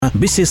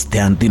विशेष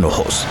ध्यान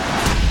दिनुहोस्।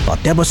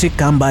 अत्यावश्यक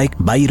काम बाहेक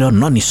बाहिर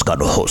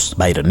ननिस्कनुहोस्।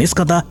 बाहिर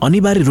निस्कदा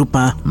अनिवार्य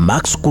रूपमा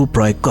मास्कको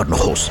प्रयोग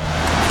गर्नुहोस्।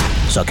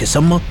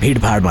 सकेसम्म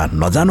भिडभाडमा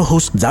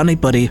नजानुहोस्। जानै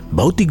परे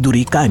भौतिक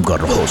दूरी कायम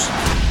गर्नुहोस्।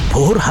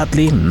 फोहोर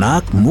हातले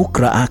नाक, मुख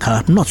र आँखा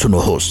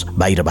नछुनुहोस्।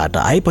 बाहिरबाट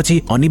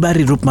आएपछि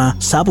अनिवार्य रूपमा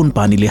साबुन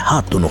पानीले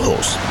हात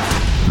धुनुहोस्।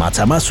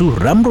 माछा मासु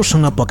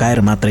राम्रोसँग पकाएर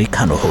मात्रै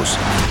खानुहोस्।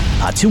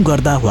 हाछिउ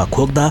गर्दा वा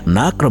खोक्दा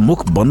नाक र मुख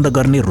बन्द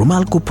गर्ने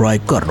रुमालको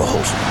प्रयोग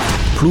गर्नुहोस्।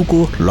 फ्लूको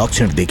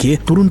लक्षण देखिए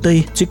तुरुन्तै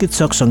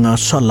चिकित्सकसँग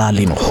सल्लाह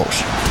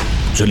लिनुहोस्।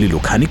 झुलिलो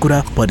खानेकुरा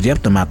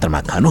पर्याप्त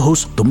मात्रामा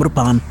खानुहोस्।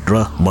 धूम्रपान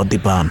र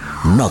मद्यपान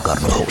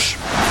नगर्नुहोस्।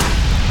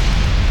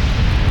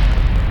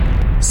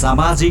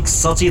 सामाजिक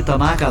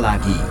सचेतनाका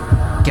लागि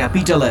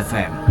Capital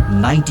FM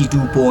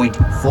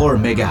 92.4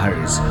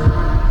 megahertz.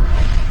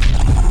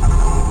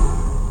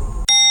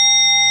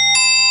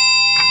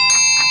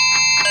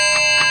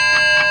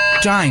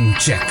 Time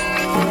check.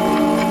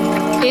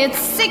 It's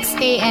 6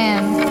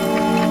 a.m.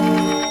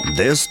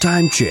 This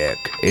time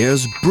check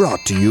is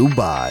brought to you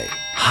by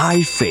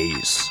High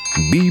Face.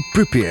 Be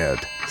prepared.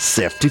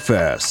 Safety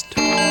first.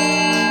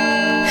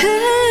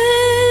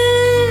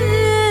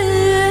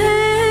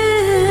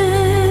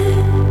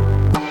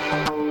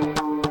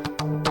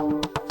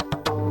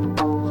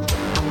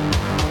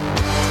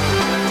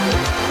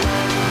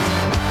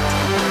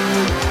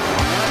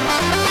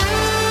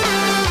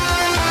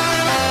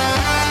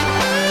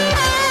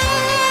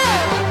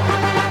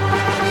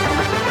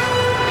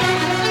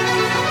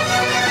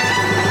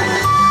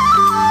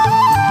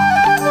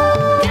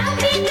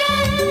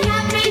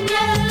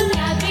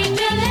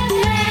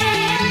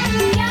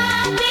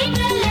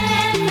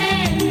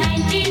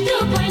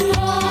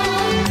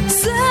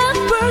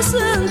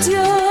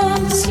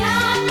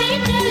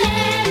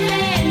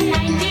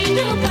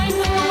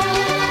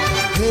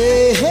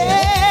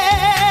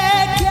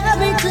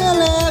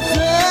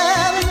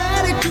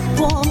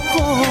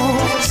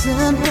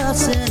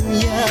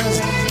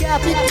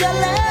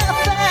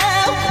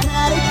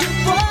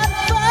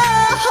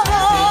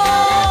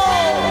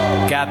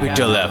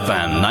 Capital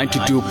FM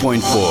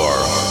 92.4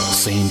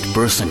 Saint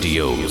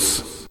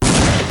Percentios.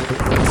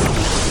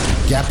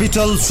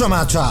 Capital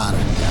समाचार.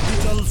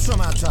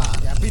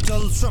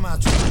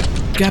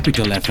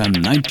 Capital FM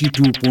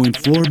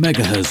 92.4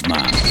 मेगाहर्ज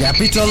मा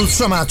Capital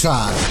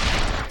समाचार.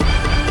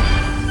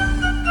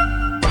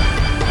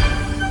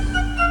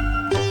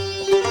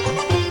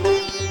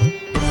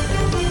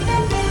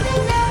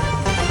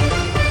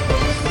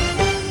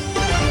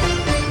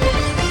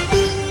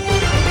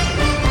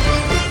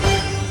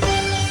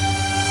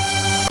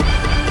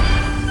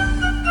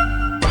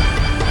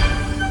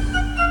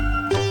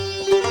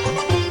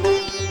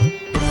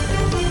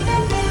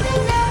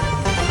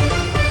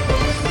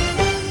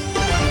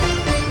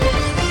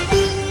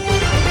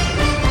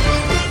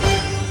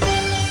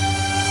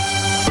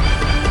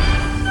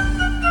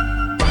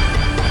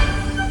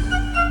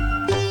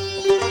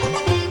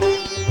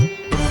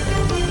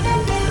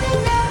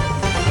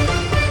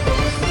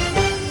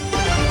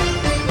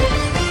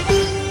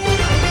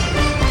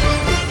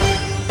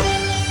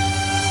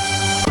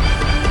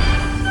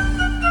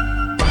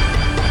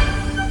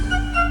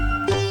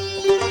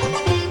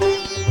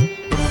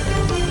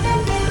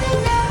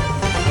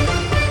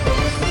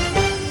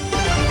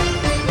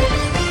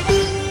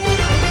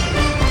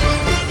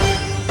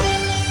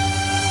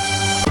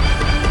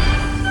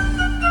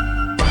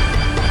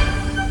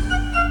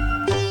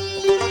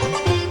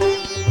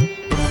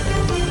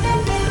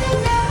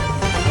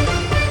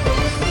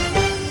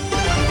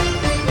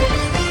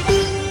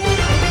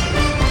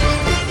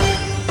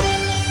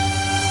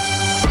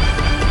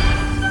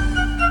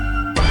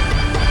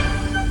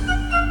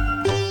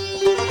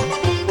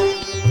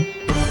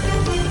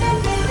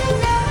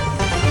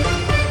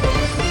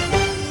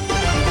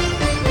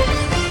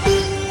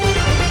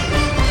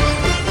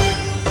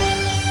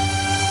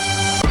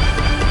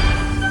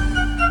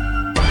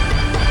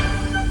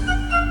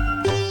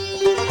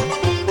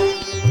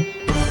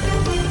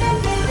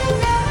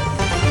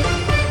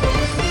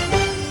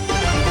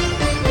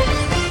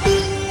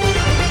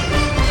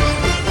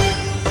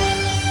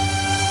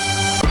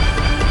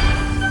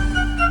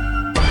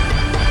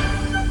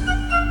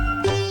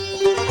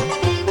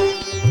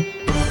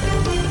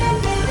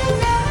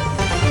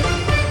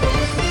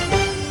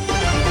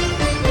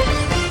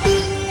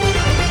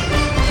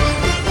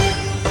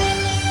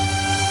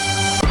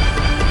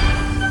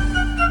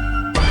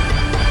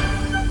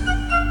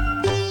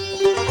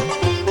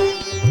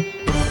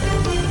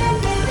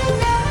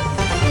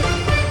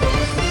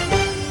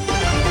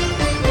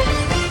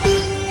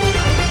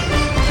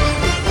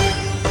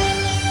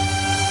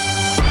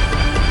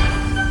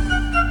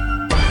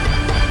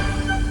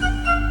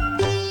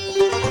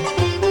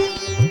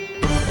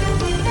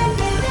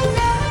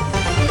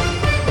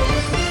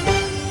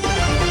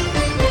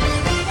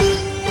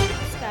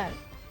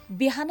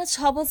 बिहान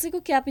 6 बजेको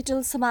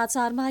क्यापिटल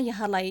समाचारमा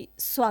यहाँलाई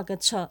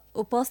स्वागत छ।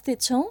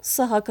 उपस्थित छौं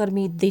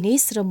सहकर्मी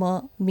दिनेश र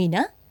म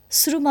मीना।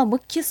 सुरुमा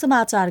मुख्य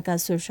समाचारका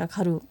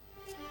शीर्षकहरू।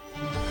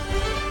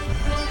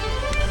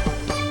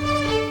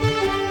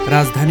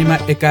 राजधानीमा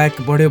एकाएक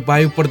बढ्यो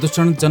वायु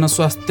प्रदूषण,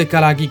 जनस्वास्थ्यका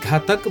लागि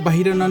घातक,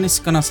 बाहिर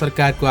ननिस्कन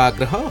सरकारको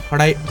आग्रह,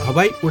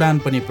 हवाई उडान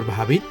पनि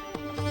प्रभावित।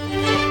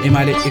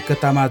 एमाले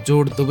एकतामा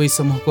जोड, दुवै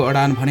समूहको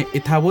अडान भने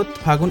यथावत।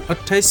 फागुन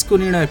 28 को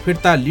निर्णय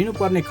फिर्ता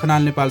लिनुपर्ने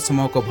खनाल नेपाल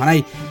समूहको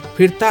भनाई,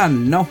 फिर्ता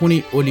नहुने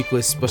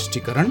ओलीको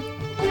स्पष्टीकरण।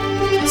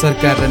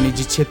 सरकार र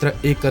निजी क्षेत्र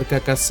एक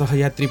अर्काका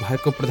सहयात्री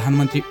भएको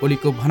प्रधानमन्त्री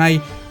ओलीको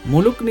भनाई,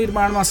 मुलुक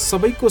निर्माणमा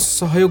सबैको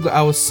सहयोग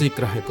आवश्यक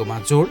रहेकोमा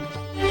जोड।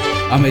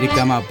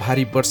 अमेरिकामा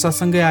भारी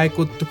वर्षासँगै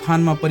आएको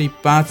तुफानमा परि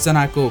 5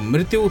 जनाको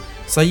मृत्यु,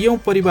 सयौं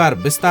परिवार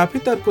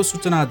विस्थापित। अर्को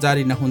सूचना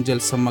जारी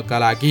नहुन्जेलसम्मका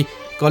लागि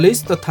कलेज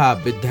तथा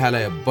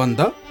विद्यालय बन्द।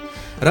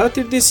 र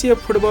त्रिदेशीय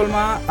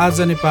फुटबलमा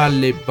आज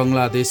नेपालले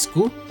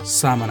बङ्गलादेशको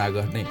सामना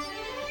गर्ने।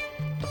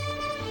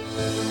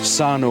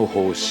 सानो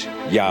होस्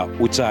या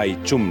उचाइ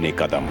चुम्ने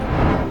कदम,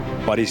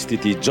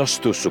 परिस्थिति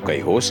जस्तो सुकै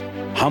होस्,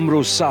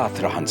 हाम्रो साथ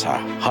रहन्छ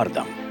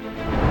हरदम।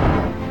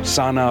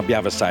 साना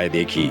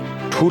व्यवसायदेखि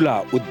ठूला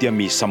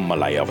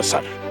उद्यमीसम्मलाई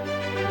अवसर।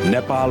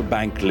 नेपाल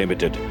बैंक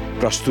लिमिटेड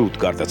प्रस्तुत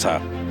गर्दछ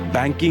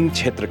ब्याङ्किङ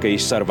क्षेत्रकै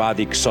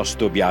सर्वाधिक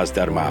सस्तो ब्याज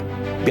दरमा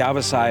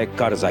व्यवसाय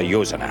कर्जा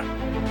योजना,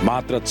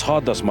 मात्र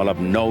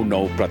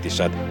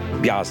 6.99%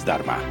 ब्याज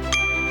दरमा।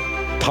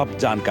 थप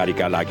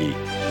जानकारीका लागि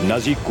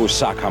नजिकको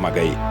शाखामा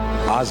गई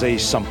आजै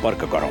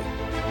सम्पर्क गरौँ।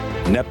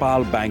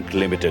 नेपाल बैंक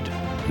लिमिटेड,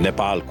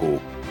 नेपालको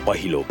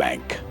पहिलो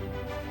बैंक।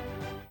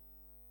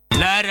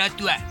 ल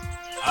रतुवा,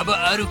 अब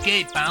अरू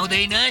केही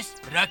पाउँदैनस्,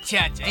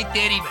 रक्षा चाहिँ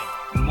तेरी भाइ।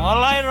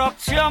 मलाई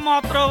रक्षा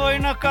मात्र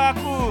होइन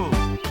काकु,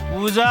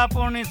 पूजा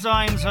पनि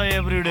चाहिन्छ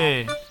एभ्रीडे।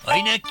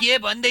 होइन के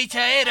भन्दैछ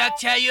है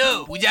रक्षा, यो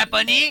पूजा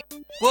पनि?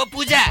 को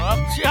पूजा?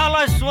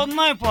 रक्षालाई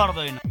सोध्नै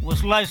पर्दैन,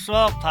 उसलाई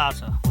सब थाहा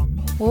छ।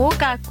 हो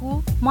काकु,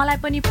 मलाई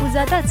पनि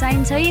पूजा त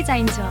चाहिन्छै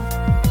चाहिन्छ।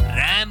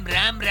 राम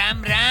राम राम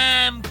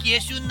राम, के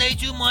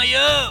सुन्दैछु म?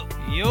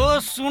 यो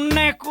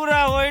सुन्ने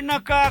कुरा होइन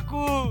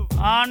काकु,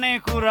 आने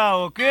कुरा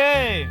हो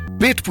के।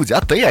 पेट पूजा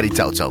तयारी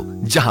चाउचाउ,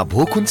 जहाँ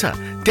भोक हुन्छ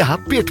त्यहाँ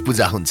पेट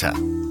पूजा हुन्छ।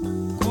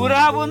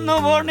 कुरा बुझ्नु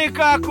पर्ने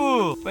काकु,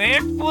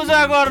 पेट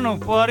पूजा गर्नु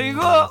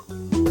परिगो,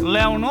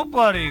 ल्याउनु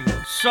परिगो,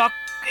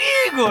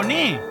 सकिगो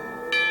नि।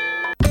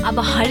 अब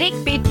हरेक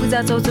पेट पूजा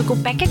चाउचाउको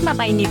प्याकेटमा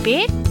पाइने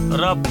पेट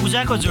र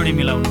पूजाको जोडी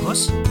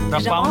मिलाउनुहोस् र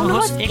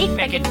पाउनुहोस् एक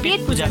प्याकेट पेट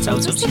पूजा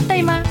चाउचाउ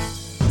सित्तैमा।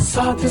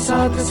 साथ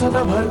साथ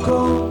सदाभरको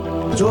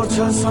जोड्छ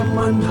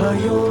सम्बन्ध,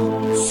 यो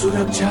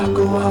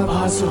सुरक्षाको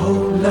आभास हो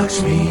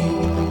लक्ष्मी।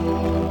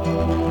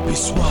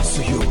 विश्वास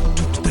यो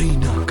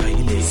टुट्दैन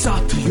कहिले,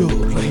 साथ यो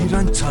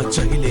रहिरहन्छ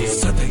जहिले,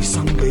 सधैँ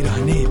सँगै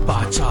रहने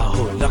बाचा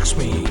हो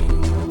लक्ष्मी।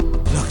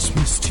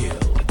 लक्ष्मी स्टिल,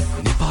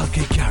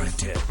 नेपालकै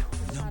ग्यारेन्टेड।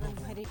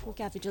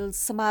 क्यापिटल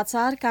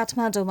समाचार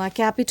काठमाडौँमा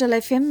क्यापिटल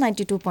एफएम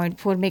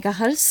 92.4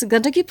 मेगाहर्ज,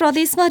 गण्डकी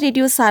प्रदेशमा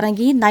रेडियो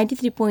सारङ्गी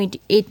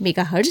 93.8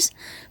 मेगाहर्ज,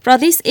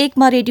 प्रदेश 1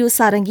 मा रेडियो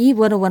सारङ्गी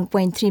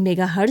 101.3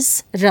 मेगाहर्ज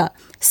र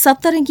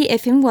सप्तरङ्गी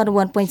एफएम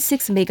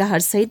 101.6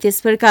 मेगाहर्ज सहित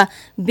देशभरका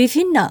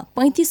विभिन्न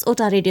 35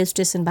 वटा रेडियो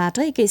स्टेशनबाट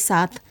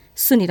एकैसाथ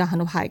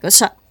सुनिरहनु भएको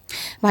छ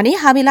भने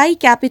हामीलाई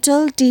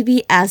क्यापिटल टिभी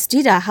एचडी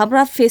र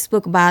हाम्रा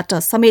फेसबुकबाट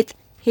समेत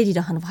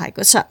हेरिरहनु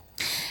भएको छ।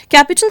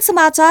 क्यापिटल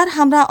समाचार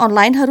हाम्रा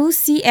अनलाइनहरू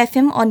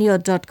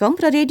cfmonio.com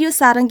र रेडियो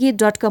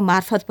सारङ्गी.com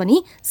मार्फत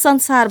पनि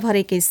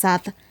संसारभरिकै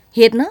साथ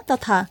हेर्न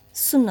तथा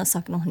सुन्न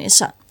सक्नुहुनेछ।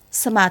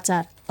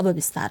 समाचार अब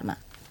विस्तारमा।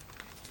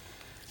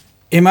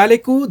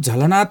 एमालेको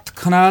झलनाथ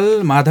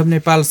खनाल माधव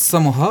नेपाल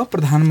समूह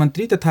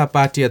प्रधानमन्त्री तथा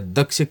पार्टी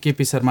अध्यक्ष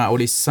केपी शर्मा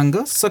ओलीसँग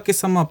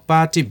सकेसम्म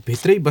पार्टी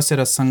भित्रै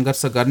बसेर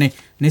सङ्घर्ष गर्ने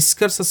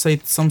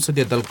निष्कर्षसहित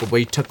संसदीय दलको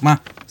बैठकमा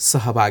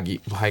सहभागी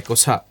भएको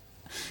छ।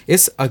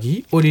 यसअघि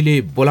ओलीले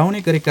बोलाउने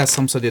गरेका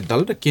संसदीय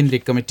दल र केन्द्रीय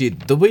कमिटी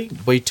दुवै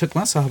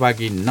बैठकमा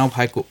सहभागी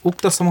नभएको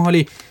उक्त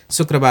समूहले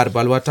शुक्रबार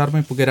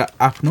बालुवाटारमै पुगेर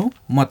आफ्नो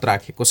मत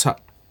राखेको छ।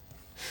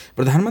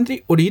 प्रधानमन्त्री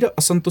ओली र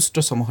असन्तुष्ट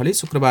समूहले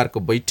शुक्रबारको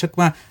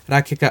बैठकमा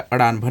राखेका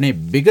अडान भने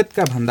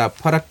विगतका भन्दा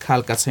फरक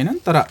खालका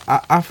छैनन्, तर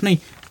आफ्नै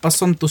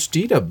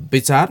असन्तुष्टि र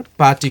विचार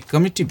पार्टी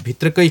कमिटी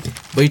भित्रकै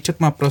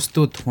बैठकमा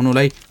प्रस्तुत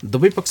हुनुलाई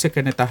दुवै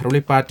पक्षका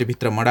नेताहरूले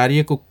पार्टीभित्र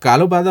मडारिएको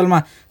कालो बादलमा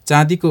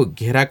चाँदीको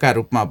घेराका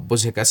रूपमा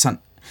बुझेका छन्।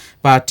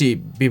 पार्टी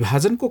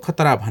विभाजनको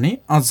खतरा भने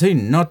अझै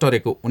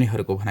नटरेको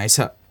उनीहरूको भनाइ छ।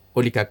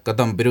 ओलीका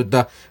कदम विरुद्ध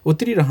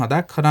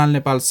उत्रिरहँदा खनाल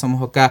नेपाल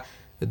समूहका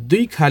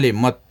दुई खाले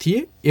मत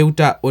थिए।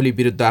 एउटा ओली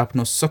विरुद्ध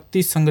आफ्नो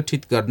शक्ति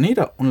सङ्गठित गर्ने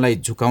र उनलाई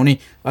झुकाउने,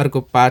 अर्को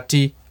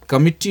पार्टी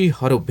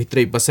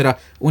कमिटीहरूभित्रै बसेर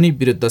उनी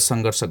विरुद्ध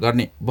सङ्घर्ष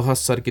गर्ने। बहस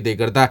सर्किँदै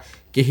गर्दा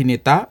केही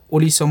नेता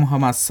ओली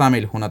समूहमा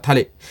सामेल हुन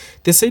थाले।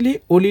 त्यसैले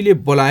ओलीले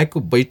बोलाएको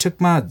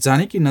बैठकमा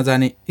जाने कि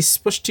नजाने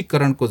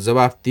स्पष्टीकरणको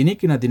जवाफ दिने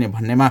कि नदिने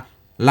भन्नेमा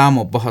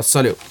लामो बहस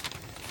चल्यो।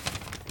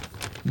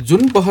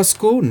 जुन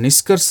बहसको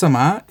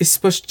निष्कर्षमा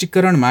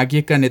स्पष्टीकरण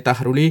मागिएका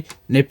नेताहरूले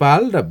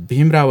नेपाल र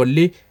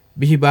भीमरावलले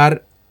बिहिबार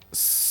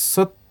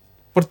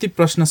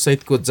प्रतिप्रश्न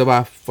सहितको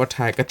जवाफ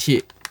पठाएका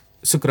थिए।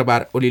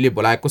 शुक्रबार ओलीले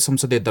बोलाएको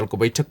संसदीय दलको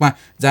बैठकमा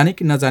जाने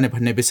कि नजाने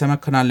भन्ने विषयमा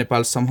खनाल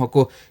नेपाल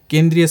समूहको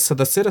केन्द्रीय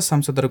सदस्य र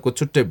सांसदहरूको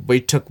छुट्टै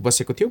बैठक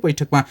बसेको थियो।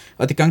 बैठकमा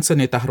अधिकांश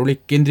नेताहरूले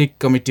केन्द्रीय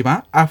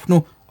कमिटीमा आफ्नो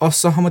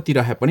असहमति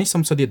रहे पनि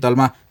संसदीय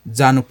दलमा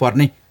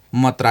जानुपर्ने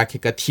मत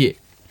राखेका थिए।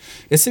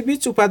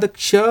 यसैबीच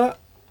उपाध्यक्ष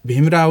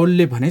भीम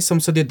रावलले भने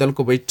संसदीय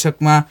दलको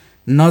बैठकमा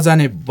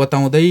नजाने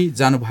बताउँदै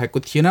जानुभएको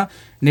थिएन।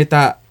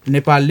 नेता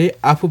नेपालले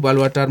आफू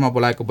बालुवाटारमा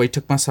बोलाएको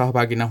बैठकमा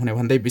सहभागी नहुने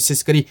भन्दै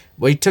विशेष गरी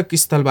बैठक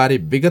स्थलबारे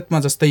विगतमा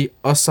जस्तै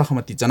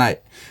असहमति जनाए।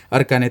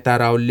 अर्का नेता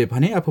रावलले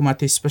भने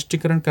आफूमाथि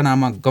स्पष्टीकरणका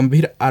नाममा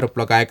गम्भीर आरोप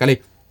लगाएकाले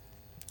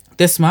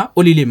त्यसमा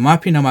ओलीले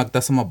माफी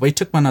नमाग्दासम्म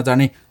बैठकमा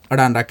नजाने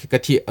अडान राखेका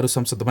थिए। अरू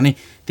संसद भने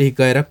त्यही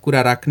गएर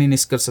कुरा राख्ने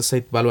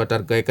निष्कर्षसहित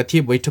बालुवाटार गएका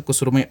थिए। बैठकको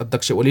सुरुमै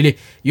अध्यक्ष ओलीले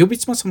यो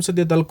बीचमा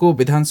संसदीय दलको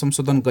विधान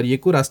संशोधन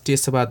गरिएको, राष्ट्रिय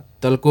सभा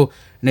दलको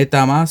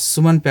नेतामा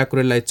सुमन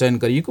प्याकुरेललाई चयन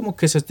गरिएको,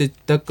 मुख्य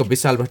सचेतक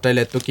विशाल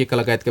भट्टराईलाई तोकिएका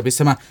लगायतका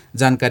विषयमा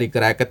जानकारी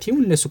गराएका थिए।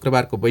 उनले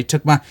शुक्रबारको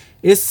बैठकमा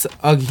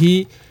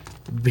यसअघि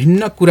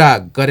भिन्न कुरा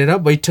गरेर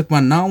बैठकमा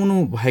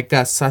नआउनु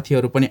भएका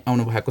साथीहरू पनि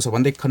आउनु भएको छ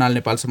भन्दै खनाल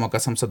नेपाल समूहका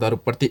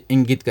सांसदहरूप्रति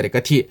इङ्गित गरेका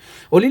थिए।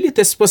 ओलीले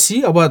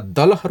त्यसपछि अब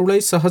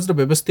दलहरूलाई सहज र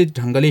व्यवस्थित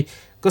ढङ्गले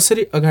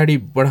कसरी अगाडि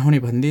बढाउने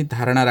भन्ने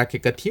धारणा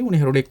राखेका थिए।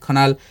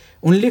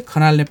 उनले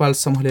खनाल नेपाल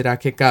समूहले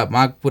राखेका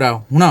माग पूरा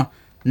हुन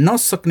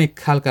नसक्ने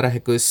खालका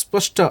रहेको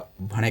स्पष्ट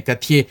भनेका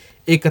थिए।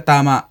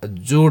 एकतामा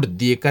जोड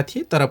दिएका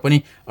थिए तर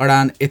पनि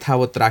अडान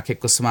यथावत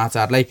राखेको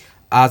समाचारलाई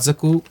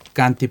आजको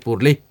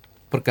कान्तिपुरले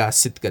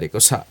प्रकाशित गरेको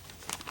छ।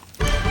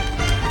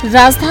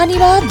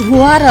 राजधानीमा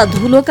धुवा र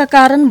धुलोका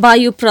कारण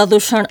वायु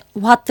प्रदूषण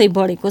वात्तै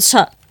बढेको छ।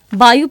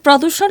 वायु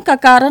प्रदूषणका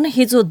कारण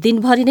हिजो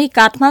दिनभरि नै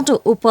काठमाडौँ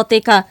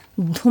उपत्यका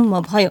धुम्म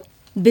भयो।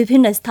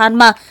 विभिन्न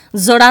स्थानमा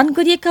जडान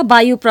गरिएका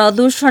वायु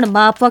प्रदूषण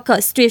मापक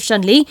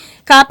स्टेशनले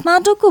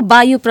काठमाडौँको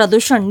वायु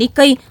प्रदूषण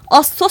निकै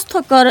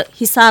अस्वस्थकर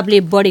हिसाबले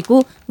बढेको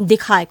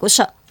देखाएको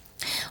छ।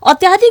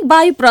 अत्याधिक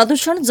वायु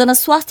प्रदूषण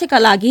जनस्वास्थ्यका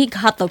लागि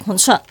घातक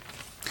हुन्छ।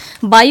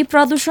 वायु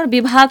प्रदूषण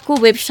विभागको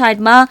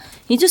वेबसाइटमा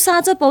हिजो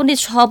साँझ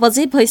 6:45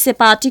 बजे भैँसे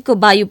पार्टीको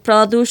वायु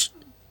प्रदूषण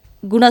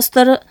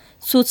गुणस्तर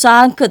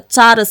सूचाङ्क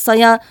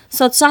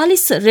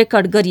 447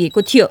 रेकर्ड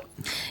गरिएको थियो।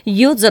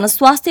 यो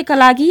जनस्वास्थ्यका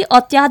लागि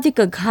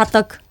अत्याधिक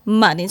घातक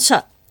मानिन्छ।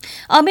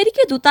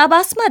 अमेरिकी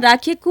दूतावासमा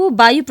राखिएको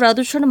वायु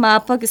प्रदूषण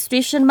मापक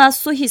स्टेशनमा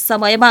सोही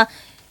समयमा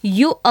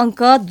यो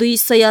अङ्क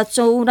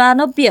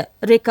 294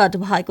 रेकर्ड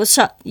भएको छ।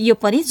 यो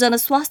पनि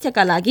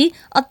जनस्वास्थ्यका लागि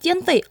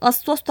अत्यन्तै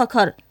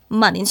अस्वस्थकर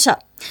मानिन्छ।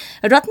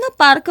 रत्न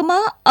पार्कमा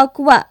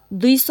अक्वा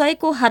 200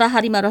 को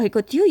हाराहारीमा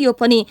रहेको थियो। यो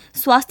पनि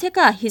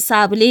स्वास्थ्यका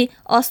हिसाबले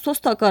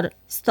अस्वस्थकर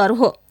स्तर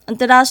हो।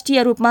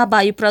 अन्तर्राष्ट्रिय रूपमा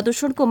वायु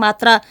प्रदूषणको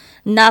मात्रा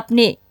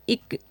नाप्ने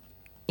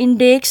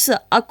इन्डेक्स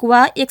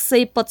अक्वा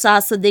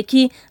 150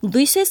 देखि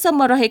 200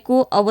 सम्म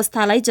रहेको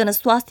अवस्थालाई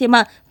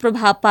जनस्वास्थ्यमा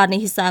प्रभाव पार्ने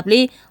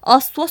हिसाबले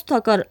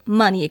अस्वस्थकर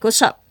मानिएको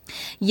छ।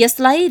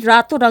 यसलाई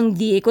रातो रङ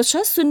दिएको छ।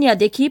 0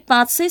 देखि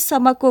 500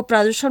 सम्मको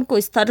प्रदूषणको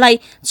स्तरलाई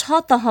 6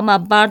 तहमा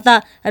बाँड्दा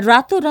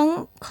रातो रङ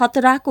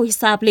खतराको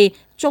हिसाबले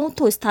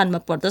चौथो स्थानमा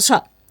पर्दछ।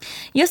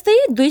 यस्तै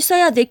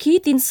 200 देखि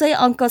 300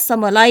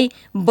 अङ्कसम्मलाई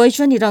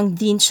बैजनी रङ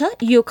दिइन्छ।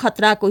 यो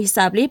खतराको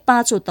हिसाबले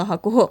 5औं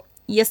तहको हो।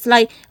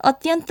 यसलाई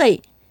अत्यन्तै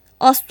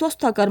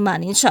अस्वस्थकर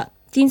मानिन्छ।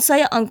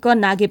 300 अङ्क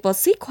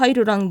नागेपछि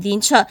खैरो रङ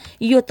दिइन्छ।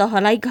 यो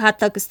तहलाई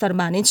घातक स्तर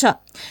मानिन्छ।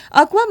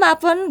 अक्वा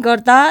मापन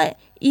गर्दा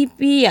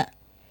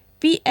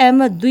PM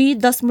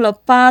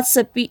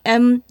 2.5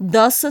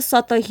 PM10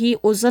 सतही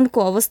ओजनको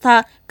अवस्था,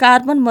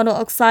 कार्बन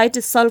मोनोअक्साइड,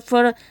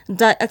 सल्फर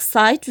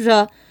डाइअक्साइड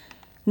र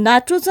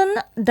नाइट्रोजन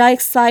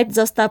डाइअक्साइड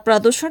जस्ता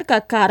प्रदूषणका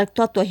कारक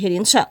तत्व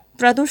हेरिन्छ।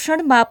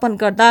 प्रदूषण मापन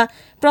गर्दा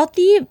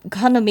प्रति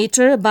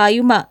घनमिटर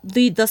वायुमा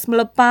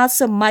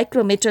 2.5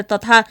 माइक्रोमिटर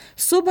तथा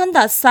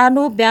सोभन्दा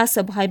सानो व्यास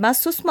भएमा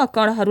सूक्ष्म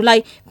कणहरूलाई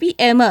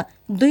PM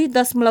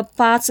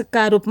 2.5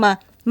 का रूपमा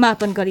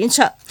मापन गरिन्छ।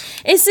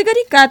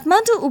 यसैगरी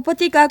काठमाडौँ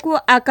उपत्यकाको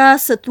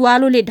आकाश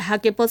तुवालोले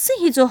ढाकेपछि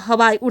हिजो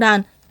हवाई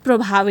उडान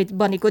प्रभावित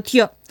बनेको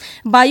थियो।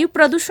 वायु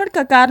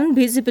प्रदूषणका कारण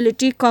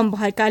भिजिबिलिटी कम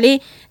भएकाले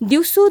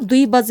दिउँसो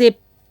 2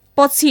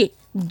 बजेपछि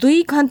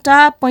 2 घण्टा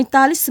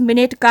 45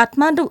 मिनट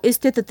काठमाडौँ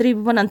स्थित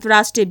त्रिभुवन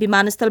अन्तर्राष्ट्रिय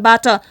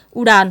विमानस्थलबाट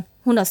उडान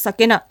हुन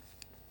सकेन।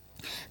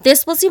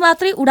 त्यसपछि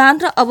मात्रै उडान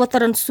र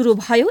अवतरण सुरु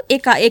भयो।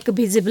 एकाएक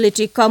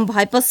भिजिबिलिटी कम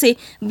भएपछि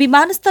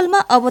विमानस्थलमा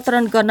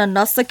अवतरण गर्न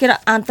नसकेर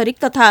आन्तरिक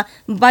तथा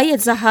बाह्य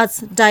जहाज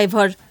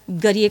डाइभर्ट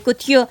गरिएको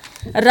थियो।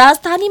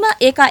 राजधानीमा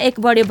एकाएक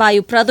बढे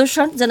वायु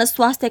प्रदूषण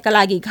जनस्वास्थ्यका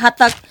लागि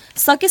घातक,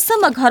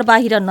 सकेसम्म घर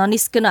बाहिर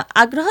ननिस्कन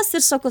आग्रह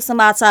शीर्षकको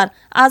समाचार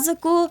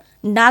आजको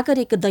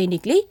नागरिक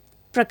दैनिकले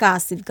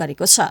प्रकाशित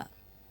गरेको छ।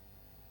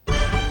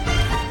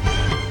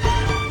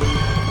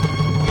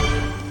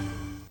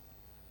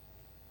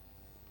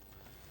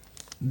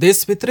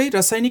 देशभित्रै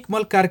रासायनिक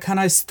मल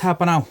कारखाना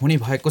स्थापना हुने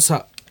भएको छ।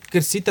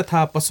 कृषि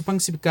तथा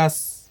पशुपक्षी विकास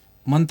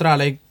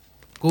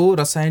मन्त्रालयको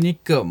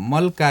रासायनिक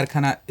मल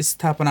कारखाना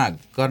स्थापना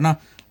गर्न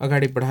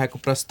अगाडि बढाएको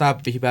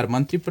प्रस्ताव बिहिबार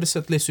मन्त्री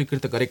परिषदले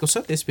स्वीकृत गरेको छ।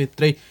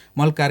 त्यसभित्रै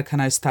मल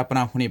कारखाना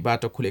स्थापना हुने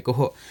बाटो खुलेको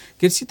हो।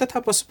 कृषि तथा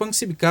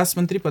पशुपक्षी विकास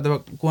मन्त्री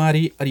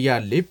पद्मकुमारी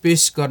अर्यालले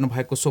पेश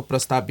गर्नुभएको सो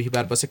प्रस्ताव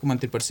बिहिबार बसेको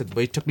मन्त्री परिषद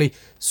बैठकले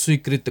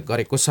स्वीकृत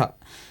गरेको छ।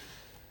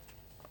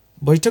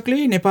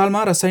 बैठकले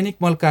नेपालमा रासायनिक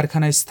मल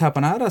कारखाना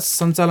स्थापना र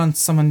सञ्चालन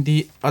सम्बन्धी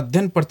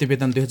अध्ययन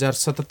प्रतिवेदन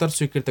 2077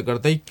 स्वीकृत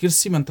गर्दै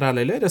कृषि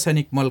मन्त्रालयले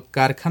रासायनिक मल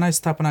कारखाना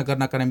स्थापना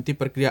गर्नका निम्ति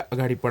प्रक्रिया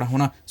अगाडि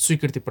बढाउन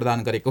स्वीकृति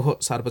प्रदान गरेको हो।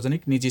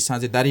 सार्वजनिक निजी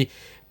साझेदारी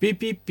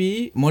PPP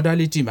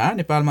मोडालिटीमा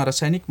नेपालमा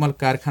रासायनिक मल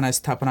कारखाना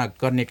स्थापना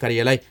गर्ने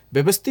कार्यलाई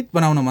व्यवस्थित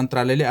बनाउन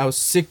मन्त्रालयले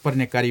आवश्यक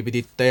पर्ने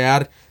कार्यविधि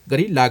तयार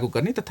गरी लागू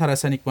गर्ने तथा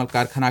रासायनिक मल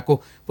कारखानाको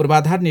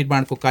पूर्वाधार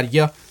निर्माणको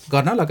कार्य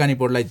गर्न लगानी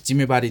बोर्डलाई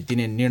जिम्मेवारी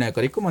दिने निर्णय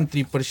गरेको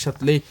मन्त्री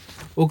परिषदले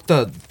उक्त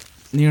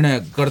निर्णय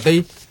गर्दै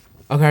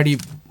अगाडि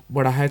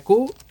बढाएको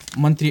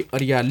मन्त्री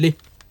अर्यालले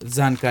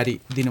जानकारी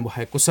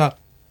दिनुभएको छ।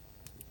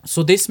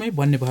 स्वदेशमै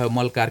बन्ने भयो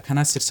मल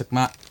कारखाना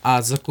शीर्षकमा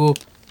आजको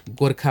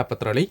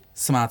गोर्खापत्रले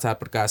समाचार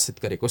प्रकाशित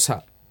गरेको छ।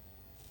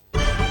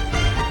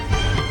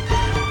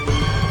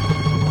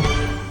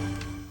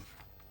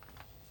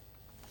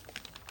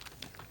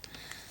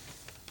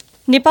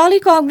 नेपाली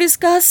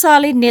कांग्रेसका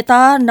सालिन नेता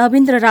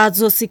नवीन्द्र राज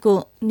जोशीको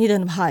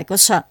निधन भएको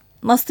छ।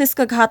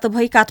 मस्तिष्कघात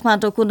भई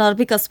काठमाडौँको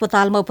नर्भिक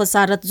अस्पतालमा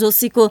उपचाररत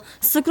जोशीको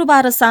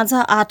शुक्रबार साँझ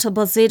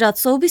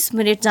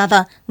 8:24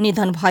 जाँदा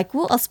निधन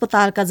भएको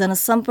अस्पतालका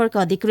जनसम्पर्क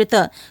अधिकृत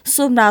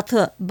सोमनाथ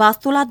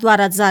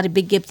बास्तोलाद्वारा जारी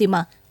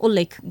विज्ञप्तिमा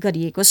उल्लेख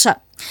गरिएको छ।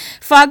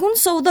 फागुन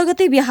 14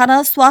 गते बिहान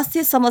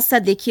स्वास्थ्य समस्या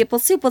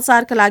देखिएपछि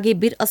उपचारका लागि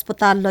वीर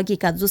अस्पताल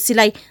लगेका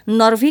जोशीलाई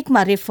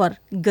नर्भिकमा रेफर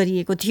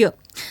गरिएको थियो।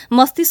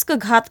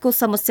 मस्तिष्कघातको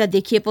समस्या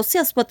देखिएपछि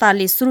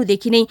अस्पतालले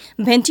सुरुदेखि नै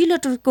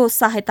भेन्टिलेटरको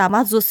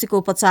सहायतामा जोशीको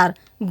उपचार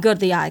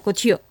गर्दै आएको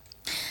थियो।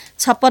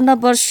 56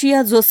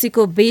 वर्षीय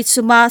जोशीको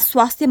बीचमा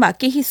स्वास्थ्यमा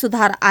केही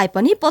सुधार आए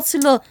पनि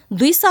पछिल्लो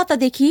 2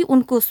 सातादेखि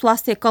उनको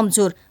स्वास्थ्य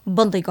कमजोर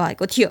बन्दै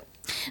गएको थियो।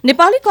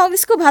 नेपाली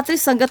कांग्रेसको भातृ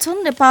संगठन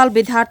नेपाल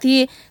विद्यार्थी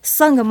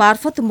संघ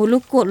मार्फत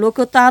मुलुकको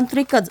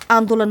लोकतान्त्रिक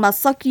आन्दोलनमा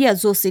सक्रिय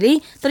जोशीले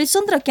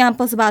त्रिचन्द्र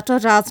क्याम्पसबाट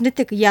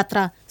राजनीतिक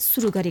यात्रा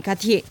शुरू गरेका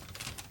थिए।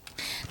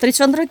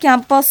 त्रिचन्द्र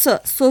क्याम्पस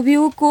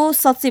सोभियुको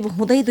सचिव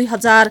हुँदै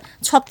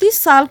 2036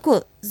 सालको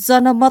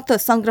जनमत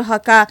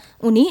संग्रहका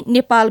उनी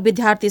नेपाल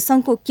विद्यार्थी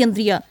संघको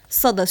केन्द्रीय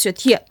सदस्य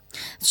थिए।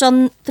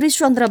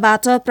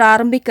 त्रिचन्द्रबाट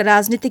प्रारम्भिक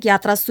राजनीतिक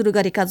यात्रा शुरू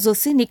गरेका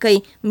जोशी निकै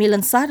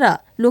मिलनसार र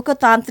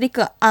लोकतान्त्रिक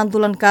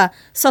आन्दोलनका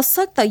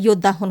सशक्त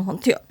योद्धा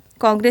हुनुहुन्थ्यो।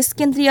 कांग्रेस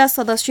केन्द्रीय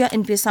सदस्य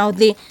एनपी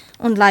साउदले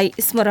उनलाई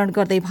स्मरण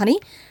गर्दै भने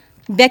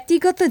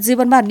व्यक्तिगत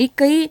जीवनमा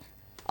निकै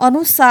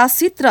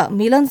अनुशासित र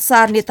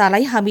मिलनसार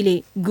नेतालाई हामीले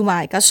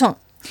गुमाएका छौं।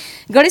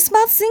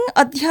 गणेशमान सिंह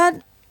अध्ययन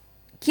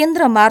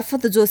केन्द्र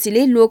मार्फत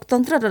जोशीले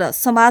लोकतन्त्र र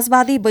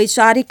समाजवादी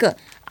वैचारिक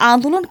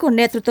आन्दोलनको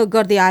नेतृत्व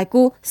गर्दै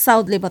आएको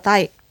साउदले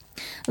बताए।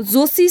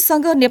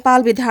 जोशीसँग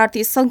नेपाल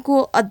विद्यार्थी संघको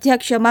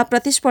अध्यक्षमा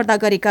प्रतिस्पर्धा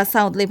गरेका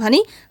साउदले भने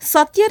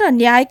सत्य र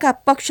न्यायका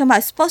पक्षमा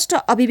स्पष्ट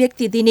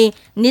अभिव्यक्ति दिने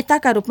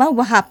नेताका रूपमा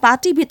उहाँ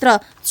पार्टीभित्र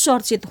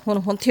चर्चित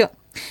हुनुहुन्थ्यो।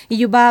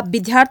 युवा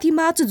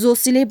विद्यार्थीमाझ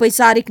जोशीले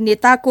वैचारिक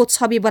नेताको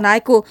छवि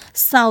बनाएको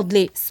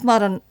साउदले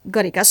स्मरण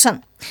गरेका छन्।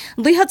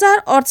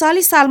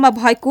 2048 सालमा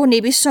भएको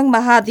नेविसंघ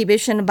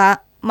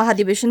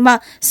महाधिवेशनमा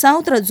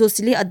साउद र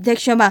जोशीले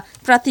अध्यक्षमा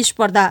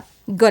प्रतिस्पर्धा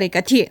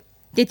गरेका थिए।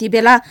 त्यति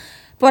बेला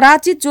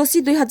पराजित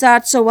जोशी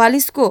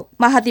 2044 को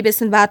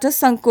महाधिवेशनबाट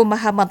संघको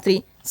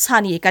महामन्त्री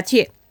छानिएका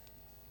थिए।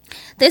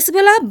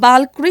 त्यसबेला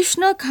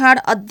बालकृष्ण खाँड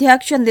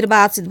अध्यक्ष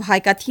निर्वाचित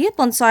भएका थिए।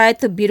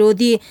 पञ्चायत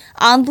विरोधी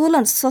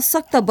आन्दोलन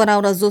सशक्त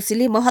बनाउन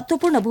जोशीले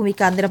महत्वपूर्ण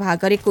भूमिका निर्वाह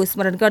गरेको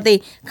स्मरण गर्दै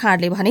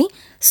खाँडले भने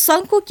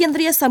संघको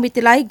केन्द्रीय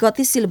समितिलाई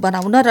गतिशील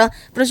बनाउन र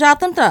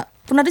प्रजातन्त्र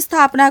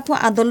पुनर्स्थापनाको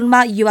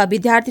आन्दोलनमा युवा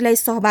विद्यार्थीलाई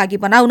सहभागी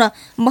बनाउन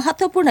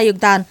महत्वपूर्ण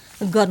योगदान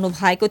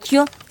गर्नुभएको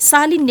थियो।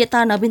 शालीन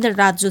नेता नवीन्द्र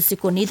राज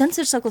जोशीको निधन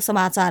शीर्षकको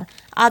समाचार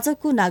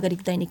आजको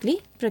नागरिक दैनिकले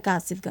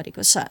प्रकाशित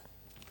गरेको छ।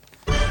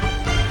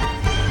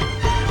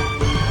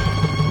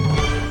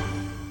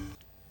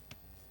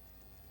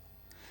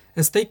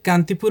 यस्तै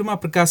कान्तिपुरमा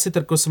प्रकाशित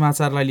अर्को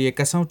समाचारलाई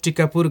लिएका छौं।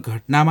 टिकापुर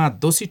घटनामा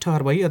दोषी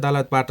ठहर भई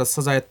अदालतबाट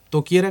सजाय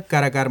तोकिएर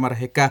कारागारमा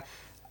रहेका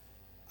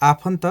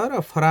आफन्त र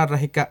फरार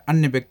रहेका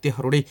अन्य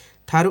व्यक्तिहरूले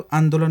थारू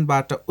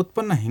आन्दोलनबाट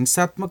उत्पन्न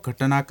हिंसात्मक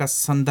घटनाका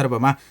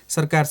सन्दर्भमा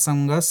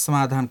सरकारसँग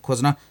समाधान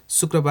खोज्न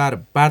शुक्रबार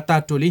वार्ता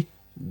टोली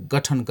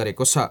गठन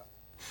गरेको छ।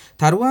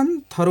 थारूवान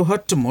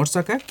थरोहट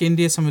मोर्चाका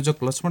केन्द्रीय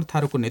संयोजक लक्ष्मण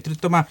थारूको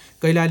नेतृत्वमा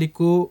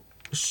कैलालीको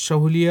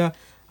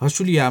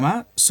हसुलियामा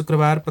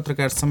शुक्रबार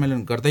पत्रकार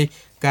सम्मेलन गर्दै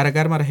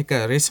कारागारमा रहेका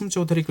रेशम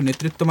चौधरीको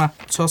नेतृत्वमा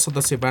 6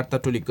 सदस्यीय वार्ता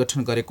टोली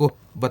गठन गरेको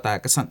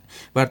बताएका छन्।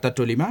 वार्ता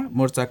टोलीमा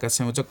मोर्चाका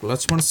संयोजक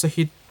लक्ष्मण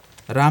सहित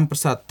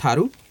रामप्रसाद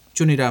थारू,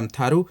 चुनीराम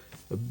थारू,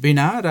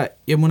 बिना र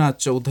यमुना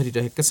चौधरी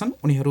रहेका छन्।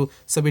 उनीहरू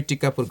सबै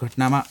टिकापुर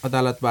घटनामा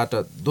अदालतबाट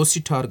दोषी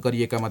ठहर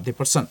गरिएका मध्ये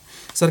पर्छन्।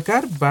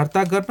 सरकार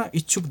वार्ता गर्न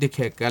इच्छुक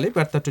देखिएकाले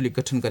वार्ता टोली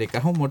गठन गरेका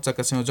हौं।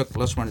 मोर्चाका संयोजक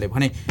लक्ष्मणले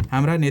भने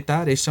हाम्रा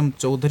नेता रेशम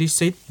चौधरी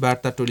सहित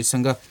वार्ता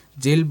टोलीसँग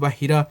जेल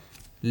बाहिर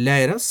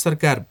ल्याएर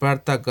सरकार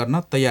वार्ता गर्न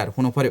तयार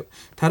हुनु पर्यो।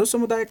 थारू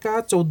समुदायका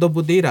 14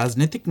 बुँदे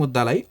राजनैतिक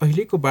मुद्दालाई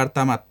अहिलेको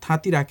वार्तामा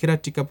थाँती राखेर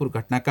टिकापुर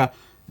घटनाका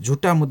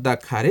झुटा मुद्दा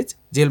खारेज,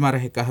 जेलमा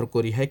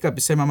रहेकाहरूको रिहाइका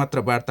विषयमा मात्र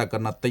वार्ता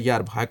गर्न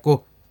तयार भएको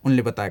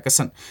उनले बताएका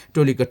छन्।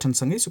 टोली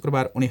गठनसँगै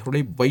शुक्रबार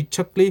उनीहरूले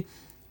बैठकले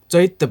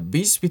चैत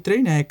 20 भित्रै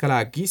न्यायका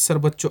लागि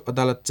सर्वोच्च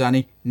अदालत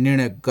जाने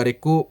निर्णय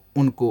गरेको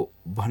उनको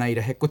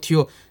भनाइरहेको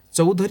थियो।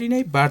 चौधरी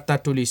नै वार्ता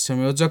टोली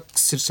संयोजक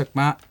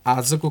शीर्षकमा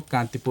आजको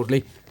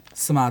कान्तिपुरले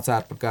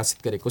समाचार प्रकाशित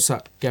गरेको छ।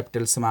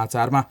 क्यापिटल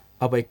समाचारमा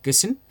अब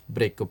एकैछिन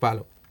ब्रेकको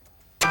पालो।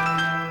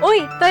 ओइ,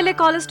 तैले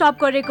कल स्टप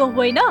गरेको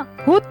होइन?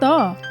 हो त।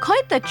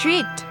 खै त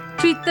ट्रिट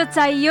त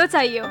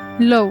चाहियो।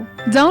 लौ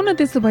जाऊ न,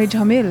 त्यसो भए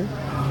झमेल।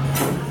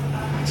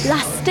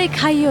 लास्टै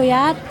खाइयो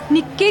यार,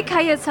 निकै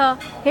खाइएछ।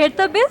 हेर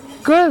त बिल।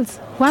 गर्ल्स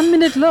 1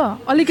 मिनट ल,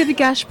 अलिकति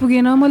क्यास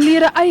पुगेन, म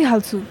लिएर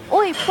आइहाल्छु।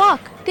 ओइ फक,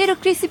 तेरो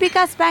कृषि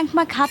विकास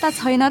ब्याङ्कमा खाता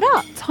छैन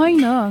र?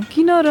 छैन,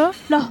 किन र?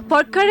 ल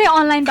भर्खरै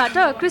अनलाइनबाट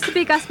कृषि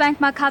विकास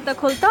ब्याङ्कमा खाता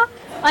खोल त,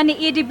 अनि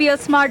एडीबीएल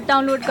स्मार्ट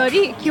डाउनलोड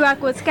गरी क्यूआर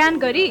कोड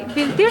स्क्यान गरी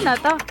बिल तिर्न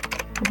त।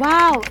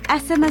 Wow,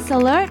 SMS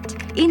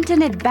alert,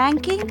 internet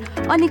banking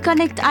अनि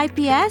कनेक्ट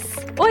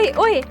आइपीएस।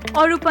 ओइ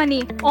अरू पनि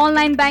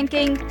online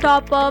banking,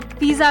 top-up,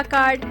 visa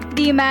card,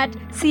 डीम्याट,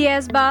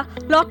 CS बा,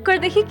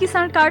 लक्करदेखि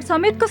किसान कार्ड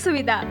समेतको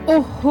सुविधा।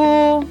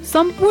 ओहो,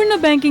 सम्पूर्ण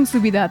ब्याङ्किङ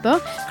सुविधा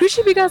त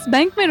कृषि विकास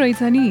ब्याङ्कमै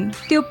रहेछ नि।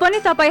 त्यो पनि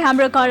तपाईँ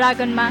हाम्रो घर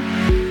आँगनमा।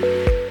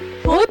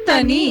 हो त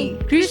नि,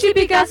 कृषि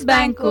विकास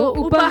ब्याङ्कको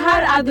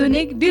उपहार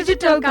आधुनिक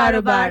डिजिटल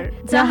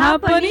कारोबार, जहाँ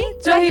पनि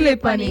जहिले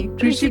पनि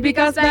कृषि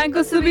विकास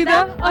ब्याङ्कको सुविधा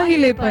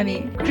अहिले पनि।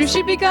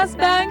 कृषि विकास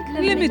ब्याङ्क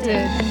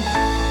लिमिटेड।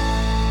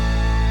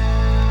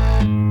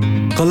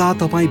 कला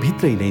तपाईँ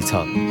भित्रै नै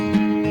छ,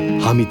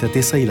 हामी त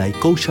त्यसैलाई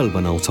कौशल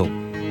बनाउँछौ।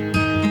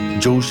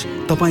 जोश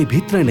तपाईँ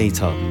भित्र नै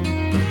छ,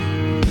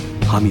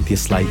 हामी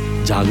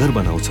त्यसलाई जागर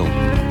बनाउँछौ।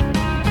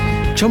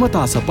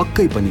 क्षमता छ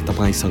पक्कै पनि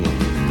तपाईँसँग,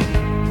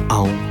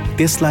 आऊ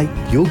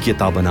त्यसलाई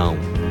योग्यता बनाऊ।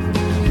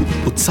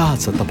 उत्साह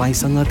छ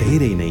तपाईँसँग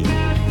धेरै नै,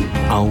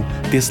 आऊ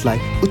त्यसलाई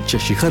उच्च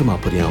शिखरमा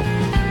पुर्याऊ।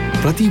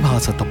 प्रतिभा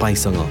छ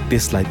तपाईँसँग,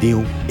 त्यसलाई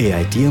दिउँ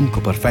एआइटिएम को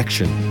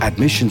पर्फेक्सन।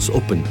 Admissions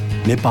open.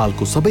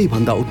 नेपालको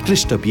सबैभन्दा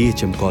उत्कृष्ट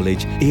BHM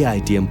college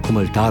AITM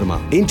खुमलटारमा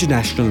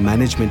international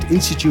management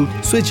institute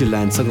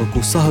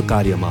स्विजरल्यान्डसँगको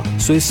सहकार्यमा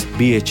स्विस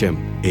बीएचएम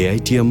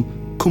एआइटिएम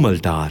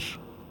खुमलटार।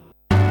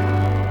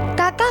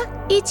 काका,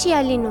 यी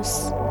चिया लिनुस्।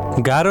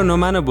 गाह्रो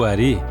नमान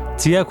बुहारी,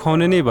 चिया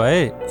खुवाउने नै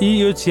भए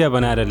यो चिया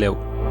बनाएर ल्याऊ।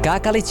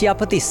 काकाले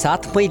चियापत्ती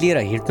साथमै लिएर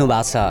हिँड्नु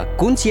भएको छ।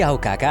 कुन चिया हो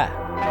काका?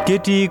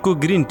 केटीको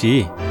ग्रिन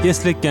टी।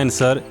 यसले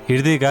क्यान्सर,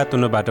 हृदयघात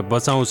हुनबाट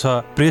बचाउँछ,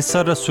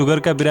 प्रेसर र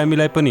सुगरका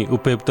बिरामीलाई पनि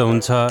उपयुक्त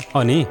हुन्छ,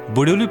 अनि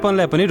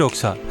बुढ्यौलीपनलाई पनि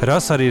रोक्छ र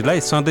शरीरलाई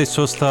सधैँ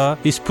स्वस्थ,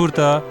 स्फूर्त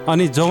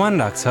अनि जवान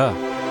राख्छ।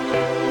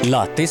 ल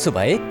त्यसो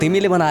भए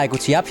तिमीले बनाएको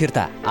चिया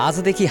फिर्ता।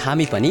 आजदेखि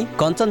हामी पनि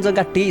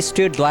कञ्चनजङ्घा टी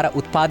स्टेटद्वारा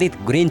उत्पादित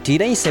ग्रिन टी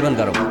नै सेवन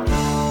गरौँ।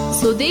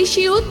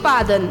 स्वदेशी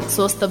उत्पादन,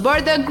 स्वस्थ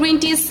वर्धक ग्रिन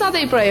टी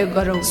सधैँ प्रयोग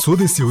गरौँ।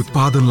 स्वदेशी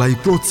उत्पादनलाई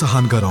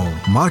प्रोत्साहन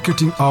गरौँ।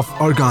 Marketing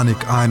of organic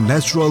and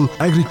natural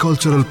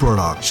agricultural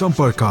product.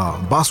 सम्पर्क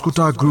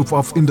Baskota group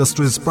of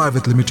industries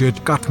private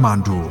limited,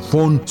 Kathmandu.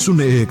 Phone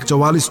 01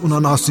 44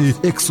 79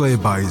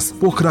 122।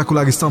 पोखराको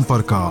लागि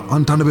सम्पर्क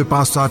 98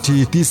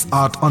 560 30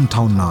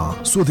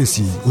 858।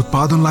 स्वदेशी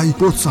उत्पादनलाई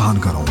प्रोत्साहन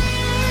गरौँ।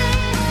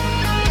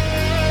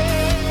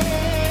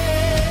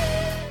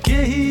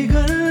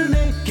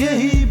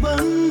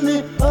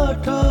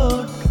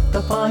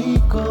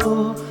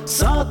 तपाईको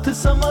साथ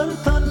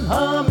समर्थन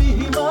हामी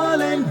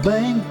हिमालयन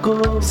बैंकको।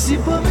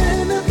 सिप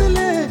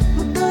मेहनतले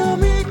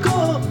उद्यमीको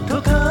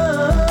ढोका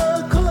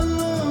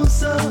खोल्नु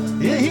छ,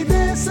 यही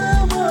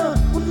देशमा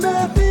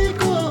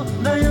उन्नतिको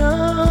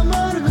नयाँ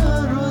मार्ग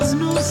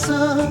रोज्नु छ।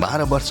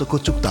 12 वर्षको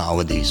चुक्ता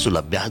अवधि,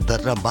 सुलभ ब्याज दर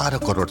र 12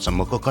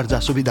 करोडसम्मको कर्जा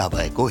सुविधा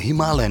भएको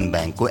हिमालयन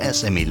बैंकको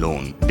एसएमई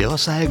लोन।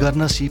 व्यवसाय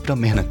गर्न सिप र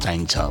मेहनत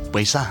चाहिन्छ,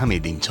 पैसा हामी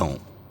दिन्छौँ।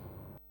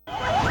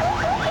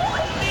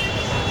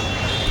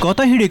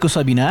 कता हिँडेको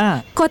सबिना?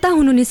 कता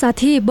हुनु नि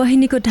साथी,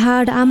 बहिनीको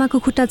ढाड, आमाको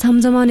खुट्टा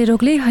झमझमाउने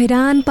रोगले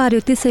हैरान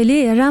पार्यो,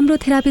 त्यसैले राम्रो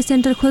थेरापी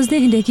सेन्टर खोज्दै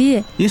हिँडे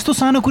कि। यस्तो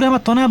सानो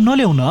कुरामा तनाव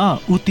नल्याउ न,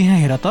 उ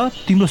त्यहाँ हेर त,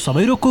 तिम्रो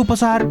सबै रोगको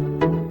उपचार।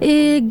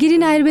 ए, गिरिन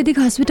आयुर्वेदिक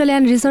हस्पिटल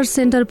एन्ड रिसर्च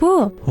सेन्टर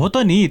पो हो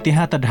त नि।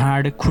 त्यहाँ त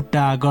ढाड,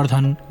 खुट्टा,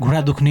 गर्दन,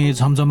 घुँडा दुख्ने,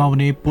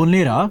 झमझमाउने,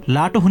 पोल्ने र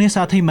लाटो हुने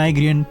साथै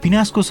माइग्रेन,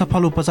 पिनासको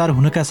सफल उपचार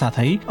हुनका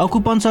साथै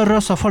अकुपञ्चर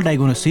र सफल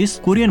डायग्नोसिस,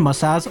 कोरियन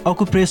मसाज,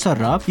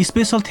 अकुप्रेसर र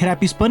स्पेशल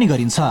थेरापिस्ट पनि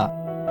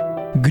गरिन्छ।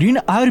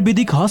 Green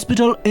Ayurvedic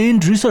hospital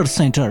and research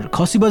centre,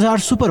 खसी बजार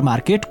सुपर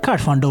मार्केट,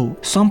 काठमाडौँ।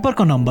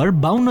 सम्पर्क नम्बर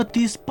 52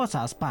 30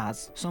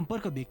 55।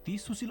 सम्पर्क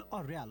व्यक्ति सुशील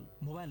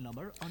अर्याल। Mobile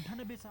number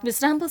 98।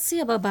 विश्रामपछि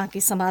अब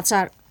बाँकी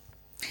समाचार।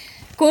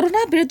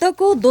 कोरोना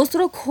विरुद्धको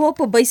दोस्रो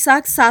खोप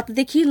वैशाख 7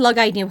 देखि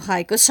लगाइने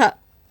भएको छ।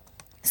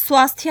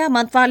 स्वास्थ्य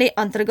मन्त्रालय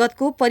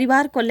अन्तर्गतको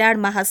परिवार कल्याण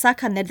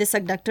महाशाखा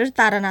निर्देशक डाक्टर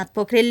तारानाथ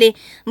पोखरेलले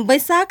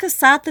वैशाख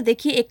 7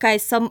 देखि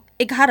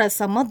 11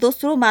 सम्म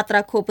दोस्रो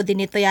मात्रा खोप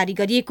दिने तयारी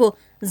गरिएको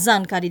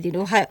जानकारी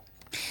दिनुभयो।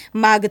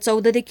 माघ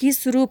 14 देखि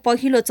शुरू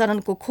पहिलो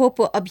चरणको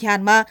खोप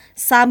अभियानमा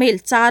सामेल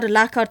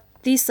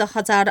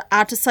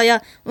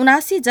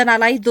 4,30,879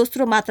 जनालाई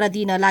दोस्रो मात्रा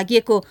दिन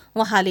लागिएको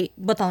उहाँले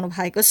बताउनु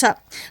भएको छ।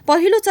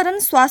 पहिलो चरण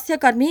स्वास्थ्य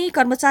कर्मी,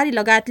 कर्मचारी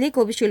लगायतले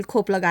कोभिशिल्ड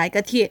खोप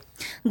लगाएका थिए।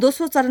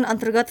 दोस्रो चरण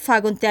अन्तर्गत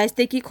फागुन 23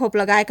 देखि खोप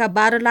लगाएका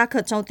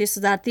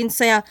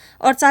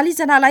 12,34,348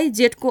 जनालाई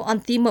जेठको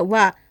अन्तिम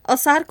वा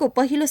असारको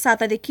पहिलो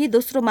सातादेखि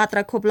दोस्रो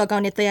मात्रा खोप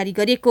लगाउने तयारी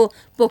गरिएको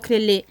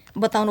पोखरेलले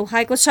बताउनु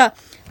भएको छ।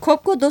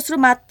 खोपको दोस्रो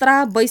मात्रा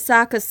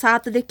वैशाख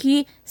 7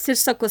 देखि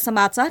शीर्षकको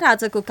समाचार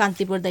आजको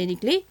कान्तिपुर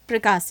दैनिकले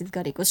प्रकाशित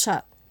गरेको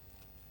छ।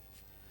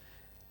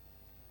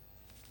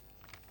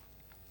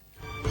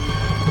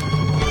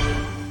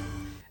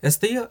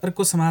 यस्तै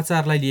अर्को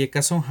समाचारलाई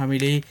लिएका छौं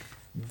हामीले।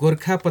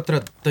 गोरखापत्र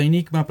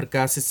दैनिकमा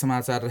प्रकाशित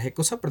समाचार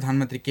रहेको छ।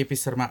 प्रधानमन्त्री केपी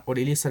शर्मा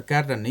ओलीले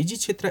सरकार र निजी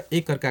क्षेत्र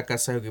एक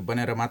अर्काका सहयोगी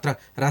बनेर मात्र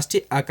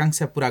राष्ट्रिय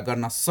आकांक्षा पूरा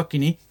गर्न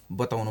सकिने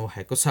बताउनु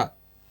भएको छ।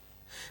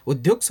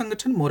 उद्योग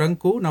संगठन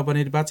मोरङको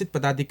नवनिर्वाचित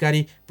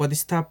पदाधिकारी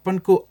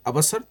पदस्थापनको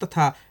अवसर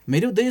तथा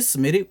मेरो देश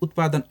मेरै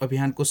उत्पादन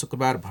अभियानको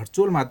शुक्रबार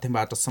भर्चुअल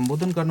माध्यमबाट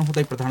सम्बोधन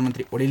गर्नुहुँदै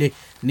प्रधानमन्त्री ओलीले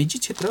निजी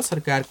क्षेत्र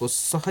सरकारको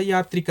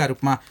सहयात्रीका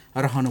रूपमा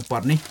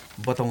रहनुपर्ने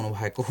बताउनु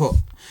भएको हो।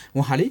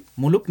 उहाँले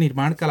मुलुक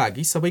निर्माणका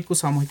लागि सबैको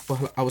सामूहिक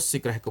पहल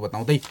आवश्यक रहेको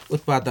बताउँदै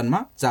उत्पादनमा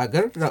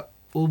जागर र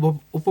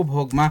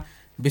उपभोगमा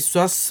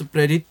विश्वास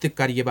प्रेरित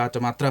कार्यबाट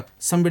मात्र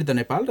समृद्ध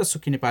नेपाल र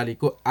सुखी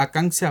नेपालीको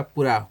आकांक्षा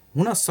पूरा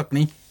हुन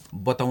सक्ने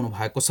बताउनु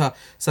भएको छ।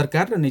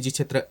 सरकार र निजी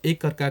क्षेत्र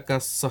एक अर्काका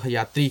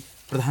सहयात्री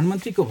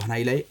प्रधानमन्त्रीको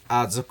भनाइलाई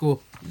आजको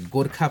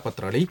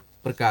गोरखापत्रले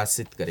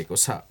प्रकाशित गरेको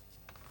छ।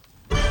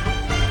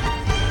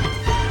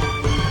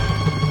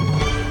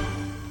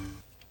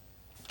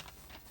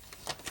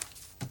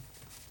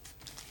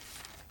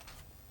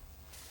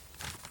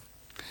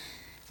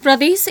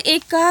 प्रदेश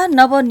 1 का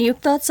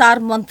नवनियुक्त 4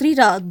 मन्त्री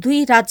र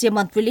 2 राज्य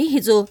मन्त्रीले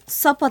हिजो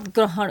शपथ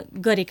ग्रहण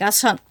गरेका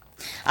छन्।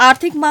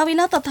 आर्थिक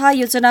मामिला तथा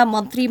योजना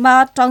मन्त्रीमा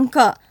टंक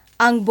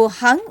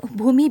आङबोहाङ,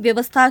 भूमि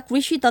व्यवस्था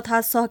कृषि तथा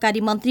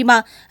सहकारी मन्त्रीमा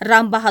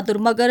रामबहादुर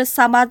मगर,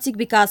 सामाजिक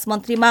विकास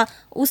मन्त्रीमा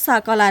उषा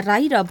कला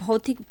राई र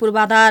भौतिक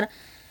पूर्वाधार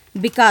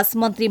विकास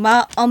मन्त्रीमा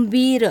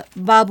अम्बीर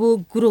बाबु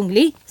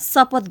गुरुङले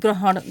शपथ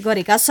ग्रहण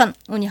गरेका छन्।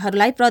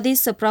 उनीहरूलाई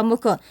प्रदेश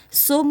प्रमुख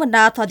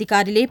सोमनाथ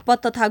अधिकारीले पद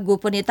तथा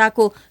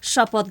गोपनीयताको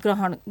शपथ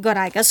ग्रहण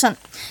गराएका छन्।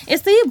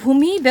 यस्तै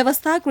भूमि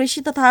व्यवस्था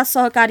कृषि तथा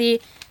सहकारी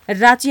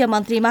राज्य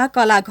मन्त्रीमा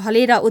कला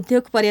घले र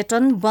उद्योग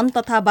पर्यटन वन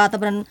तथा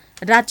वातावरण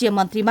राज्य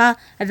मन्त्रीमा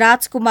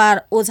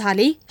राजकुमार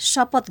ओझाले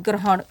शपथ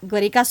ग्रहण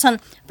गरेका छन्।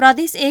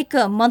 प्रदेश 1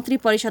 मन्त्री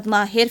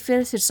परिषदमा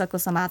हेरफेर शीर्षकको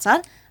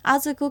समाचार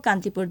आजको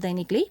कान्तिपुर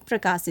दैनिकले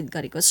प्रकाशित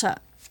गरेको छ।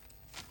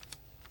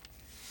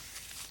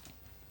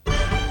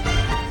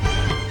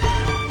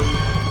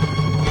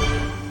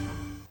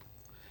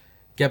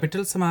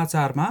 क्यापिटल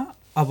समाचारमा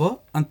अब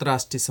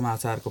अन्तर्राष्ट्रिय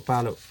समाचारको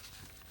पालो।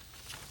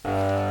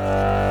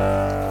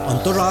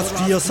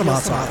 अन्तर्राष्ट्रिय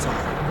समाचार।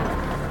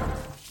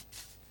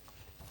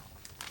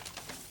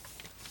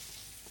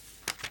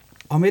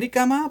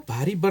 अमेरिकामा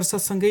भारी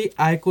वर्षासँगै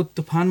आएको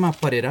तुफानमा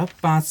परेर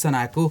 5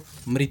 जनाको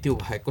मृत्यु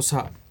भएको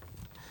छ।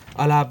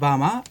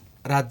 अलाबामा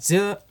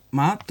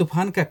राज्यमा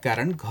तुफानका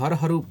कारण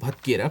घरहरू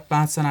भत्किएर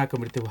 5 जनाको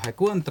मृत्यु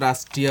भएको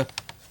अन्तर्राष्ट्रिय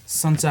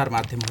सञ्चार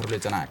माध्यमहरूले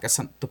जनाएका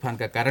छन्।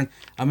 तुफानका कारण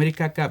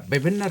अमेरिकाका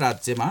विभिन्न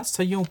राज्यमा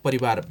सयौं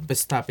परिवार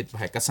विस्थापित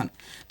भएका छन्।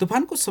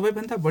 तुफानको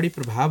सबैभन्दा बढी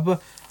प्रभाव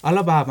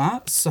अलाबामा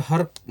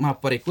शहरमा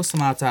परेको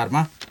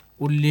समाचारमा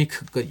उल्लेख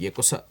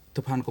गरिएको छ।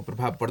 तुफानको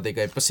प्रभाव बढ्दै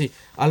गएपछि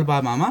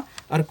अलाबामामा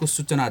अर्को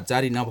सूचना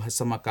जारी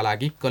नभएसम्मका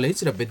लागि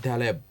कलेज र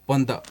विद्यालय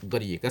बन्द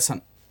गरिएका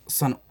छन्।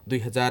 सन्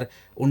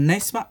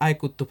 2019मा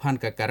आएको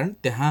तुफानका कारण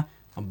त्यहाँ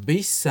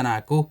 20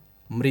 जनाको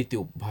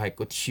मृत्यु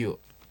भएको थियो।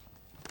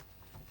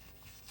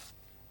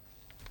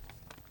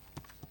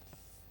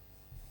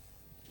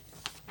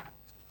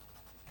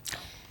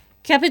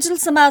 क्यापिटल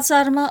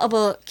समाचारमा अब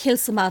खेल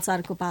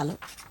समाचारको पालो।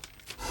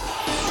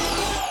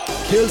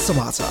 खेल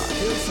समाचार।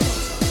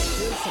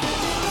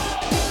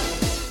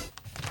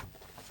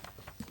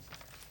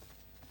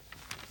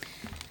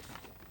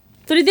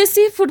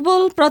 त्रिदेशीय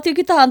फुटबल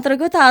प्रतियोगिता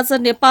अन्तर्गत आज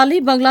नेपालले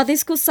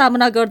बंगलादेशको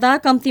सामना गर्दा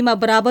कम्तीमा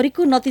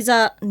बराबरीको नतिजा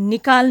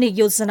निकाल्ने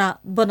योजना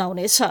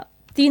बनाउनेछ।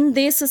 3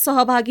 देश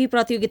सहभागी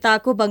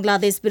प्रतियोगिताको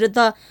बंगलादेश विरुद्ध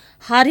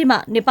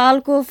हारेमा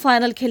नेपालको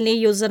फाइनल खेल्ने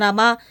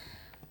योजनामा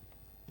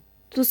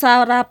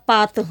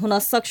तुषारापात हुन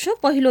सक्छ।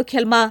 पहिलो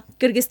खेलमा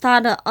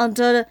किर्गिस्तान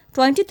अन्डर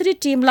 23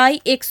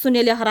 टिमलाई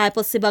 1-0 ले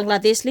हराएपछि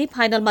बंगलादेशले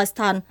फाइनलमा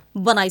स्थान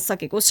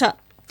बनाइसकेको छ।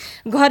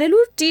 घरेलु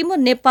टिम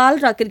नेपाल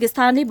र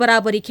किर्गिस्तानले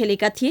बराबरी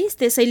खेलेका थिए,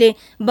 त्यसैले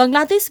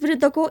बंगलादेश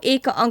विरुद्धको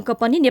 1 अंक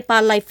पनि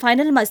नेपाललाई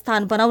फाइनलमा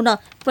स्थान बनाउन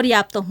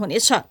पर्याप्त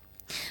हुनेछ।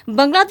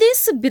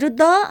 बंगलादेश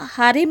विरुद्ध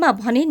हारेमा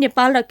भने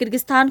नेपाल र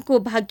किर्गिस्तानको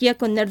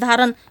भाग्यको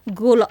निर्धारण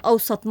गोल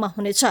औसतमा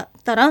हुनेछ।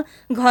 तर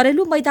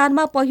घरेलु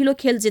मैदानमा पहिलो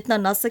खेल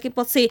जित्न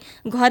नसकेपछि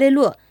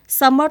घरेलु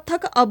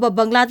समर्थक अब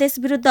बंगलादेश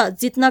विरुद्ध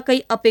जित्नकै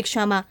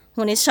अपेक्षामा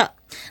हुनेछ।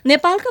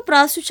 नेपालका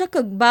प्रशिक्षक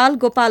बाल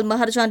गोपाल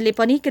महर्जनले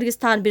पनि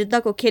किर्गिस्तान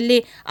विरुद्धको खेलले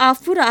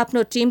आफू र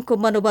आफ्नो टिमको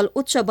मनोबल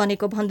उच्च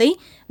बनेको भन्दै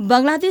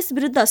बंगलादेश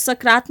विरुद्ध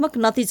सकारात्मक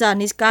नतिजा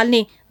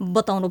निकाल्ने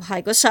बताउनु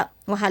भएको छ।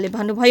 उहाँले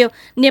भन्नुभयो,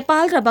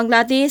 नेपाल र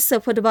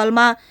बंगलादेश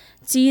फुटबलमा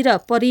चिर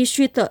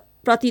परिचित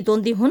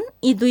प्रतिद्वन्दी हुन्।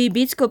 यी दुई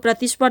बीचको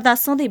प्रतिस्पर्धा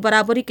सधैँ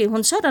बराबरीकै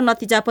हुन्छ र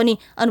नतिजा पनि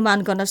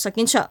अनुमान गर्न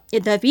सकिन्छ।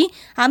 यद्यपि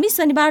हामी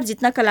शनिबार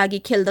जित्नका लागि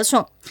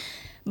खेल्दछौं।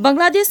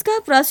 बंगलादेशका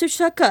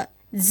प्रशिक्षक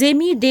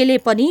जेमी डेले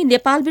पनि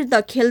नेपाल विरुद्ध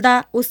खेल्दा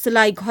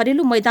उसलाई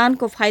घरेलु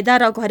मैदानको फाइदा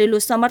र घरेलु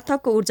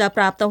समर्थकको ऊर्जा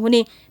प्राप्त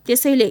हुने,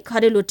 त्यसैले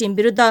घरेलु टिम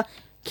विरुद्ध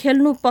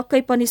खेल्नु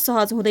पक्कै पनि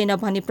सहज हुँदैन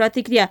भन्ने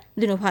प्रतिक्रिया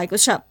दिनुभएको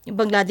छ।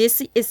 बंगलादेश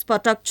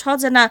यसपटक 6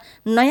 जना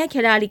नयाँ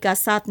खेलाडीका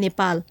साथ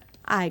नेपाल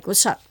आएको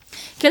छ।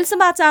 खेल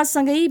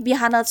समाचारसँगै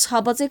बिहान 6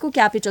 बजेको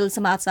क्यापिटल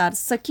समाचार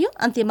सकियो।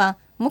 अन्त्यमा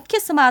मुख्य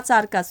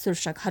समाचारका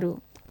शीर्षकहरू।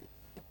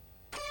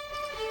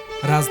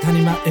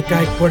 राजधानीमा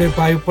एकाएक बढ्यो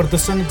वायु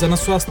प्रदूषण,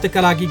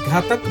 जनस्वास्थ्यका लागि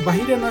घातक,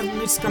 बाहिर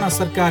ननिस्कन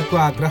सरकारको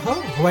आग्रह,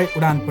 हवाई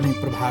उडान पनि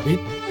प्रभावित।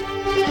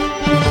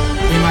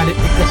 एमाले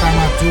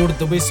एकतामा जोड,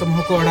 दुवै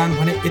समूहको अडान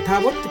भने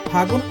यथावत,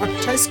 फागुन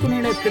 28 को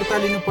निर्णय फिर्ता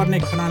लिनुपर्ने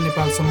खनाल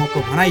नेपाल समूहको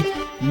भनाई,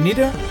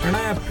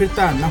 निर्णय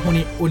फिर्ता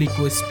नहुने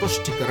ओलीको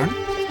स्पष्टीकरण।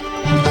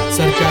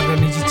 सरकार र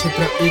निजी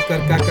क्षेत्र एक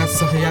अर्काका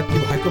सहयात्री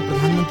भएको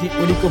प्रधानमन्त्री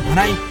ओलीको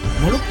भनाई,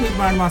 मुलुक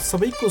निर्माणमा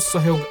सबैको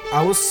सहयोग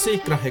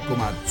आवश्यक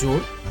रहेकोमा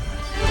जोड।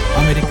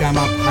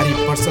 अमेरिकामा भारी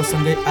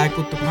वर्षासँगै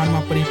आएको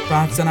तुफानमा पनि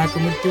 5 जनाको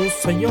मृत्यु,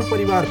 सयौं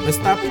परिवार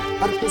विस्थापित,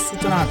 अर्को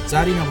सूचना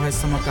जारी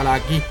नभएसम्मका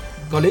लागि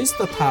कलेज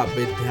तथा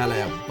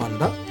विद्यालय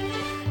बन्द।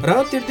 र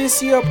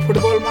त्रिदेशीय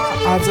फुटबलमा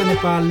आज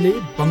नेपालले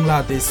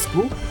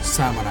बंगलादेशको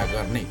सामना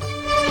गर्ने।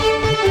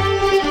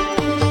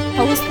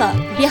 हवस् त,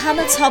 बिहान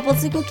 6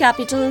 बजेको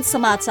क्यापिटल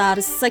समाचार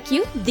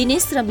सकियो।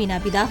 दिनेश र बिना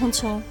बिदा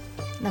हुन्छौँ।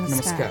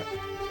 नमस्कार।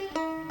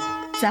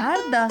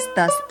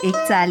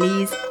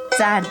 4-10-10-41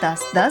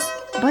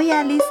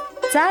 4-10-10-42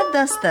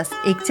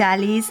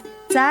 4-10-10-41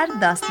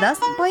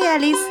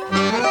 4-10-10-42।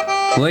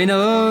 होइन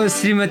हो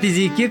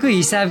श्रीमतीजी, के को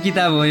हिसाब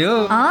किताब हो यो?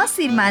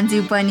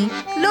 श्रीमानज्यू पनि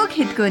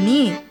लोकहितको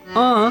नि।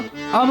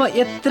 अब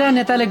यत्रा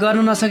नेताले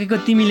गर्न नसकेको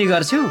तिमीले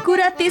गर्छौ?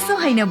 कुरा त्यसो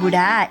होइन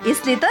बुढा,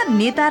 यसले त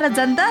नेता र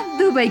जनता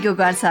दुवैको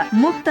गर्छ।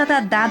 मुख तथा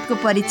दाँतको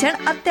परीक्षण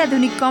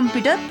अत्याधुनिक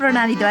कम्प्युटर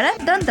प्रणालीद्वारा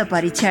दन्त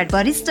परीक्षण,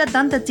 वरिष्ठ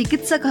दन्त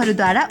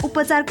चिकित्सकहरूद्वारा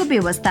उपचारको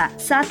व्यवस्था,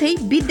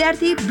 साथै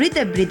विद्यार्थी वृद्ध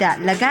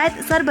लगायत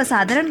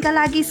सर्वसाधारणका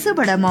लागि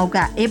सुवर्ण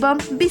मौका एवं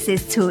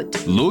विशेष छुट।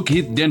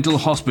 Lokhit dental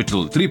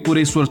hospital,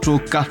 Tripureshwar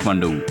Chowk,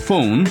 Kathmandu.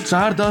 Phone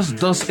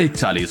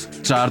 4-10-10-41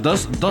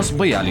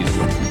 4-10-10-42।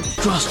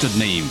 Trusted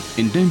name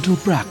in dental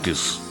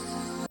practice.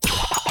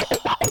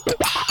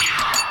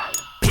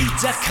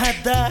 Pizza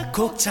खाँदा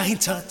कोक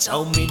चाहिन्छ,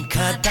 चाउमिन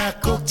खाँदा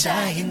कोक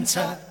चाहिन्छ,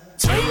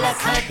 छोइला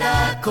खाँदा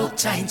कोक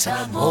चाहिन्छ,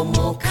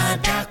 मोमो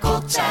खाँदा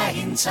कोक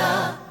चाहिन्छ।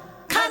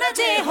 खाना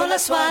जे होला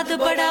स्वाद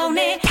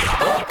बढाउने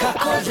कोका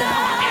कोला।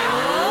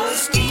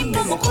 स्टिम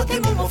मोमो, खोते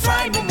मोमो,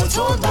 फ्राई मोमो,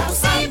 झोल मोमो,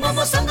 साई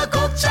मोमोसँग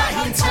कोक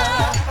चाहिन्छ।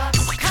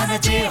 खाना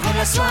जे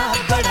होला स्वाद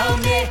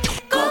बढाउने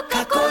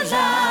Coca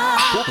Cola.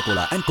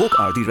 Coca-Cola and Coke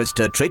are the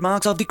registered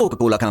trademarks of the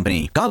Coca-Cola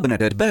Company.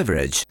 Carbonated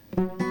beverage.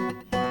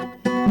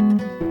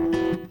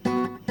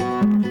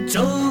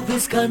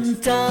 24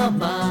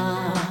 घण्टामा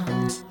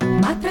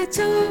मात्र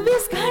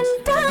 24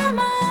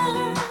 घण्टामा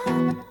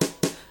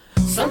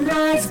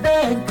सनराइज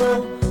ब्याङ्कको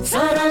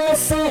सरल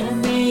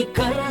सेमी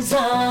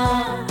कर्जा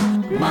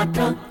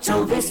मात्र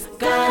 24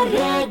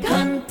 कार्य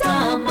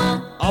घण्टामा।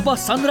 अब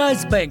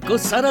सनराइज ब्याङ्कको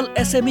सरल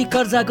एसएमई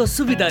कर्जाको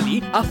सुविधा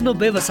लिई आफ्नो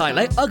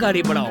व्यवसायलाई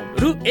अगाडि बढाऊ।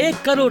 रु 1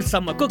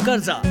 करोडसम्मको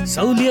कर्जा,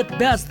 सहुलियत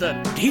ब्याज दर,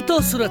 ढितो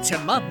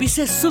सुरक्षामा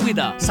विशेष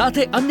सुविधा,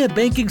 साथै अन्य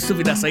ब्याङ्किङ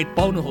सुविधा सहित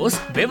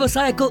पाउनुहोस्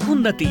व्यवसायको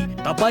उन्नति,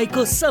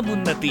 तपाईको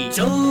समुन्नति।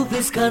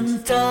 24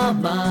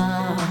 घण्टामा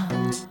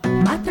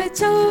मात्र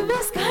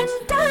 24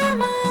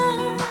 घण्टामा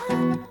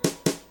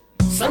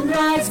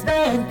सनराइज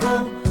ब्याङ्कको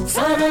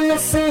सरल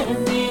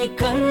सेमी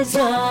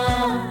कर्जा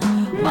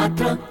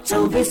मात्र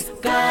 24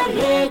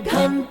 कार्य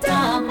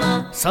घण्टामा।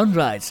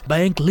 सनराइज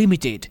ब्याङ्क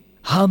लिमिटेड,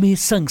 हामी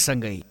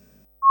सँगसँगै।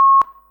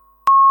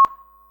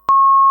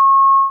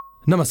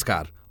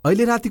 नमस्कार,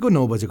 अहिले रातिको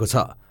 9 बजेको छ।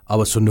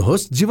 अब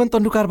सुन्नुहोस् जीवन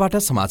तन्डुकारबाट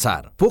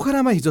समाचार।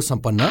 पोखरामा हिजो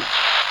सम्पन्न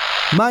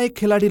मा एक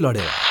खेलाडी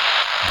लड्यो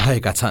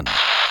भएका छन्।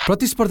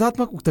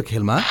 प्रतिस्पर्धात्मक उक्त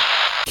खेलमा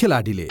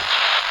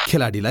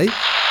खेलाडीलाई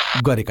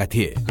गरेका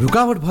थिए।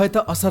 रुकावट भए त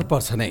असर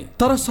पर्छ नै,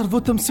 तर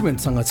सर्वोत्तम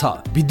सिमेन्टसँग छ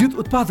विद्युत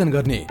उत्पादन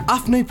गर्ने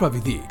आफ्नै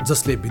प्रविधि,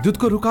 जसले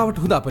विद्युतको रुकावट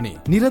हुँदा पनि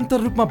निरन्तर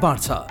रूपमा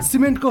बाँड्छ।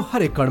 सिमेन्टको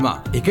हरेक कणमा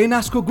एकै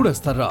नासको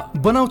गुणस्तर र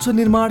बनाउँछ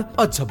निर्माण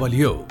अझ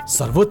बलियो।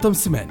 सर्वोत्तम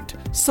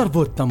सिमेन्ट,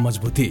 सर्वोत्तम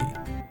मजबुती।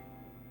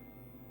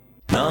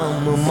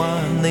 नाममा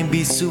नै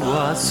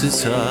विश्वास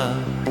छ,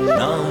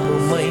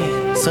 नाममै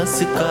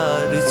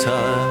संस्कार छ,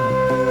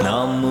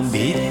 नाम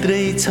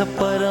भित्रै छ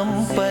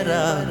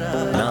परम्परा,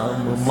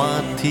 नाम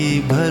माथि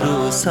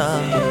भरोसा,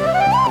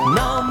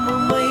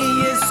 नाममै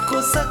यसको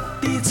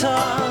शक्ति छ,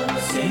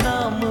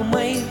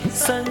 नाममै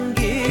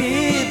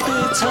सङ्गीत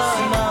छ,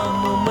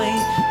 नाममै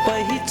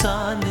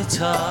पहिचान छ,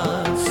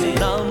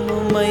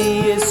 नाममै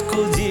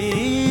यसको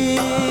जीत।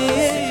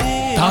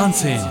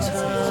 Tansen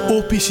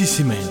OPC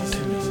cement.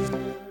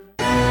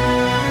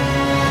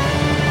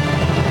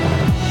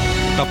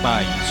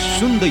 तपाईं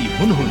सुन्दै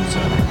हुनुहुन्छ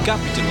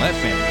क्यापिटल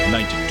एफएम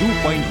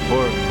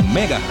 92.4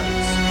 मेगाहर्ज।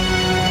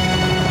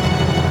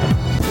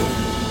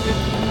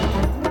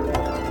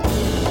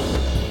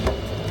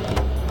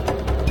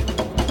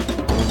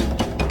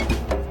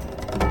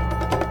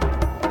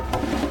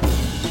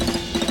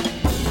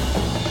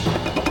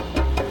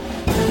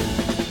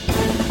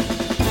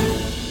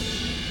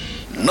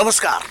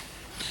 नमस्कार।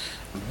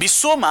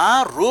 विश्वमा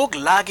रोग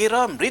लागेर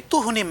मृत्यु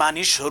हुने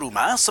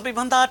मानिसहरूमा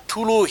सबैभन्दा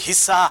ठुलो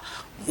हिस्सा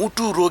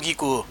मुटु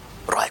रोगीको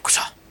रहेको छ।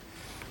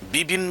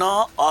 विभिन्न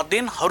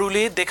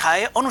अध्ययनहरूले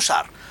देखाए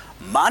अनुसार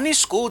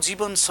मानिसको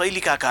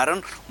जीवनशैलीका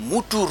कारण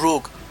मुटु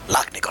रोग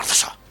लाग्ने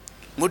गर्दछ।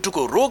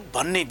 मुटुको रोग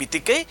भन्ने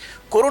बित्तिकै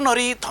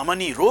कोरोनरी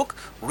धमनी रोग,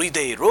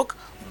 हृदय रोग,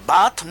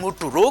 बाथ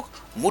मुटु रोग,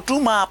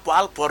 मुटुमा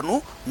पाल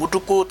पर्नु,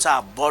 मुटुको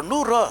चाप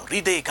बढ्नु र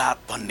हृदयघात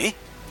भन्ने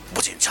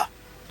बुझिन्छ।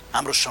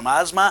 हाम्रो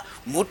समाजमा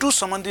मुटु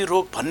सम्बन्धी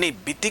रोग भन्ने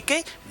बित्तिकै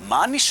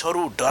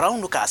मानिसहरू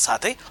डराउनुका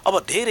साथै अब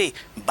धेरै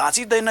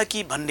बाँचिँदैन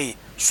कि भन्ने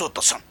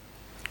सोच्दछन्।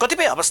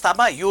 कतिपय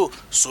अवस्थामा यो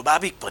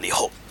स्वाभाविक पनि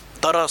हो,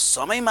 तर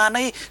समयमा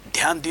नै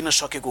ध्यान दिन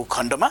सकेको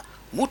खण्डमा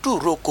मुटु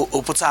रोगको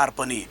उपचार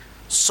पनि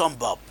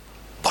सम्भव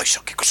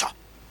भइसकेको छ।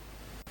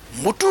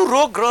 मुटु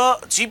रोग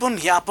र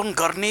जीवनयापन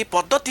गर्ने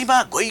पद्धतिमा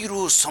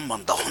गहिरो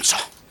सम्बन्ध हुन्छ,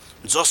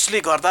 जसले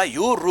गर्दा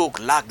यो रोग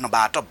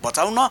लाग्नबाट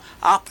बचाउन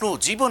आफ्नो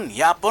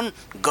जीवनयापन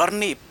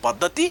गर्ने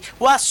पद्धति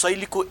वा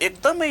शैलीको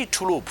एकदमै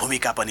ठुलो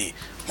भूमिका पनि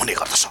हुने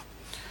गर्दछ।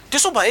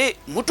 त्यसो भए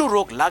मुटु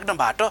रोग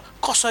लाग्नबाट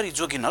कसरी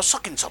जोगिन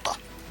सकिन्छ त?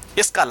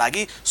 यसका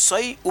लागि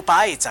सही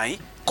उपाय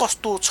चाहिँ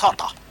कस्तो छ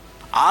त?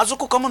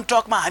 आजको कमन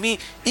टकमा हामी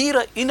यी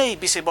र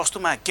यिनै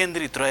विषयवस्तुमा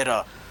केन्द्रित रहेर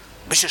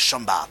विशेष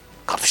संवाद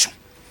गर्दैछौँ।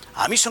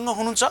 हामीसँग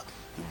हुनुहुन्छ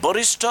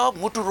वरिष्ठ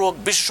मुटु रोग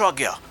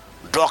विशेषज्ञ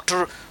doctor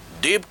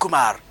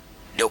Devkumar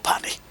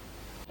Neupane.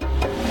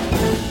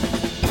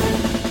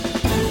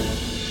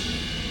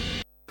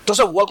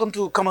 Sir, welcome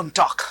to common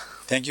talk.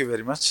 Thank you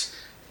very much.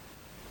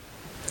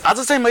 आज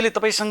चाहिँ मैले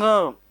तपाईँसँग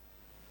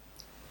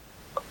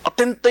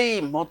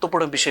अत्यन्तै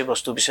महत्त्वपूर्ण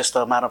विषयवस्तु,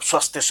 विशेषतः मानव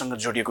स्वास्थ्यसँग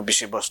जोडिएको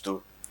विषयवस्तु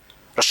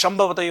र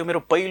सम्भवतः यो मेरो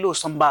पहिलो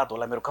संवाद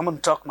होला। मेरो कमन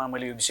टकमा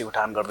मैले यो विषय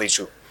उठान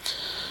गर्दैछु।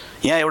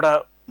 यहाँ एउटा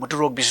मुटु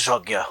रोग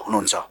विशेषज्ञ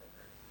हुनुहुन्छ।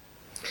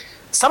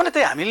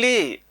 सामान्यतया हामीले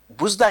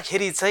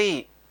बुझ्दाखेरि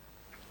चाहिँ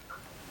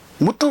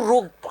मुटु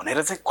रोग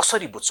भनेर चाहिँ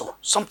कसरी बुझ्छौँ?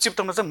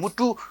 संक्षिप्तमा चाहिँ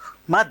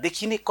मुटुमा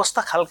देखिने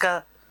कस्ता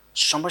खालका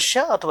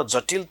समस्या अथवा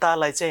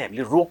जटिलतालाई चाहिँ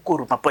हामीले रोगको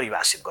रूपमा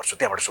परिभाषित गर्छौँ,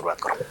 त्यहाँबाट सुरुवात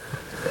गरौँ।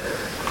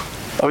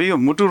 अब यो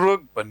मुटु रोग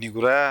भन्ने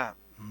कुरा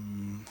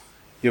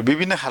यो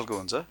विभिन्न खालको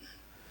हुन्छ।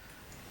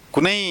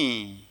 कुनै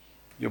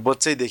यो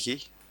बच्चैदेखि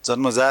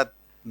जन्मजात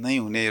नै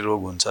हुने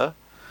रोग हुन्छ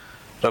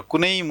र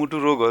कुनै मुटु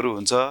रोगहरू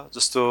हुन्छ,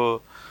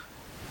 जस्तो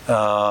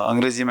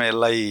अङ्ग्रेजीमा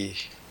यसलाई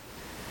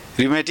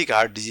रिमेटिक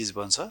हार्ट डिजिज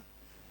भन्छ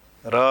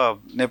र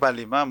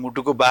नेपालीमा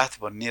मुटुको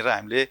बाथ भनेर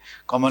हामीले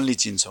कमनली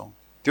चिन्छौँ।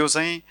 त्यो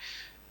चाहिँ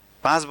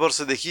 5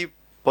 वर्षदेखि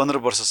 15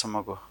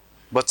 वर्षसम्मको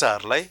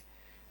बच्चाहरूलाई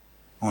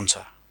हुन्छ।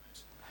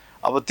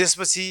 अब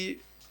त्यसपछि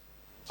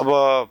अब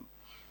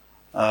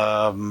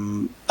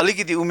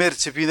अलिकति उमेर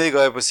छिपिँदै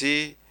गएपछि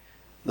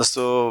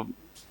जस्तो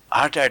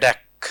हार्ट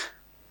एट्याक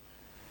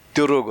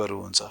त्यो रोगहरू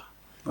हुन्छ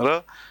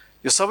र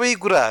यो सबै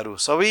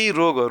कुराहरू, सबै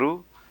रोगहरू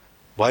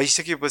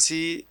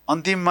भइसकेपछि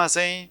अन्तिममा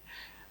चाहिँ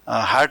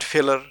हार्ट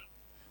फेलर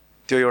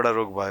त्यो एउटा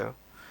रोग भयो।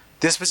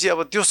 त्यसपछि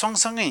अब त्यो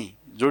सँगसँगै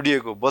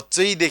जोडिएको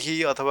बच्चैदेखि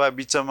अथवा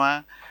बिचमा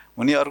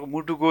हुने अर्को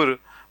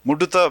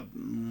मुटु त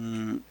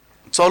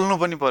चल्नु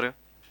पनि पर्यो।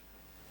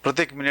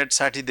 प्रत्येक मिनट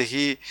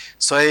 60देखि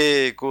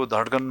 100 को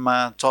धड्कनमा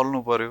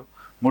चल्नु पर्यो।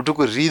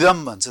 मुटुको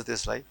रिदम भन्छ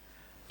त्यसलाई,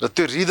 र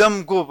त्यो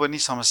रिदमको पनि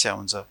समस्या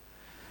हुन्छ।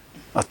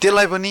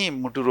 त्यसलाई पनि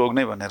मुटु रोग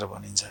नै भनेर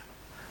भनिन्छ।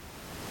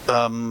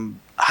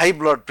 हाई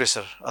ब्लड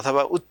प्रेसर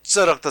अथवा उच्च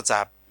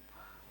रक्तचाप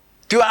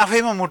त्यो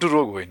आफैमा मुटु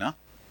रोग होइन,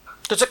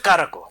 त्यो चाहिँ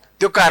कारक हो।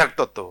 त्यो कारक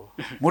तत्त्व हो,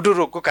 मुटु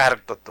रोगको कारक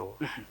तत्त्व हो।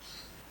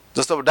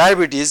 जस्तो अब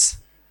डायबिटिज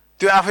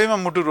त्यो आफैमा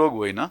मुटु रोग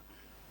होइन,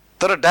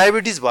 तर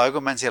डायबिटिज भएको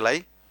मान्छेलाई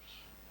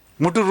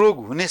मुटु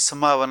रोग हुने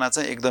सम्भावना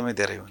चाहिँ एकदमै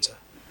धेरै हुन्छ।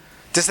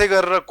 त्यसै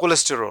गरेर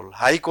कोलेस्टेरोल,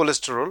 हाई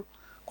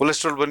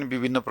कोलेस्टेरोल पनि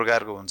विभिन्न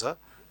प्रकारको हुन्छ,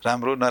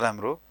 राम्रो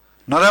नराम्रो।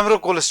 नराम्रो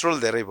कोलेस्ट्रोल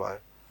धेरै भयो,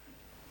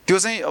 त्यो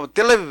चाहिँ अब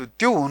त्यसलाई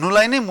त्यो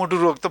हुनुलाई नै मुटु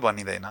रोग त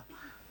भनिँदैन,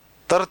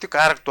 तर त्यो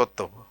कारक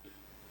तत्त्व हो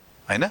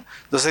हैन।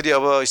 जसरी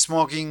अब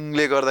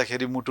स्मोकिङले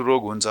गर्दाखेरि मुटु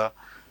रोग हुन्छ,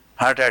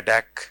 हार्ट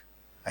एट्याक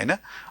हैन।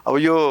 अब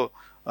यो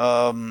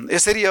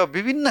यसरी अब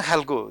विभिन्न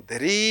खालको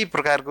धेरै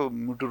प्रकारको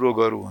मुटु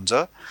रोगहरू हुन्छ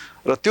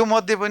र त्यो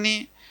मध्ये पनि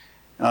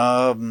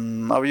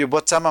अब यो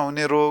बच्चामा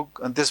हुने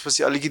रोग, अनि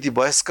त्यसपछि अलिकति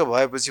वयस्क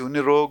भएपछि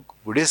हुने रोग,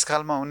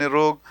 बुढेसकालमा हुने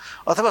रोग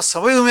अथवा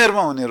सबै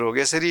उमेरमा हुने रोग,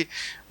 यसरी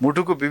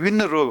मुटुको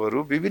विभिन्न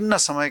रोगहरू विभिन्न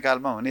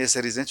समयकालमा हुने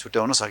यसरी चाहिँ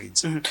छुट्याउन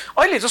सकिन्छ।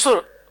 अहिले जस्तो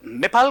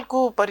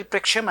नेपालको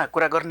परिप्रेक्ष्यमा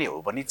कुरा गर्ने हो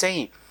भने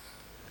चाहिँ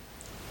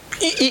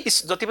यी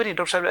जति पनि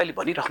डाक्टर साहबले अहिले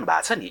भनिराख्नु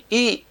भएको छ नि,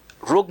 यी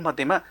रोग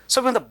मध्येमा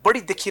सबैभन्दा बढी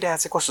देखिरहेको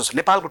चाहिँ कस्तो छ?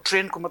 नेपालको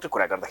ट्रेन्डको मात्रै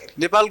कुरा गर्दाखेरि,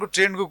 नेपालको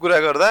ट्रेन्डको कुरा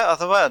गर्दा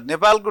अथवा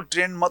नेपालको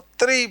ट्रेन्ड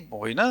मात्रै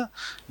होइन,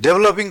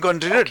 डेभलपिङ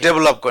कन्ट्री र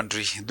डेभलप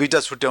कन्ट्री दुईटा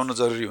छुट्याउनु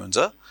जरुरी हुन्छ।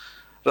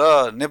 र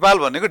नेपाल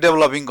भनेको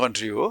डेभलपिङ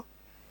कन्ट्री हो।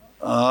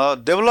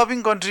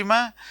 डेभलपिङ कन्ट्रीमा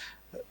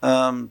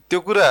त्यो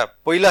कुरा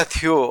पहिला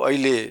थियो,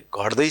 अहिले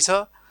घट्दैछ।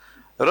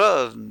 र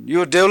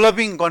यो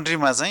डेभलपिङ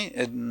कन्ट्रीमा चाहिँ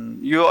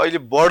यो अहिले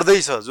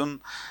बढ्दैछ, जुन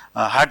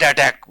हार्ट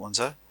एट्याक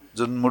हुन्छ,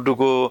 जुन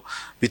मुटुको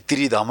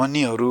भित्री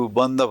धमनीहरू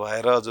बन्द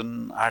भएर जुन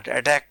हार्ट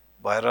एट्याक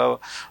भएर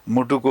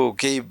मुटुको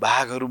केही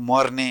भागहरू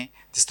मर्ने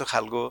त्यस्तो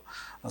खालको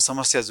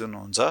समस्या जुन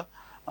हुन्छ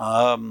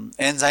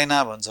एन्जाइना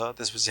भन्छ,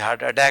 त्यसपछि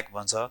हार्ट एट्याक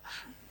भन्छ,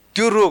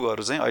 त्यो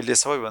रोगहरू चाहिँ अहिले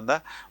सबैभन्दा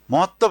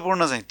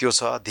महत्त्वपूर्ण चाहिँ त्यो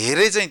छ,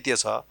 धेरै चाहिँ त्यो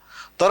छ।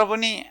 तर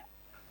पनि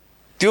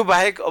त्यो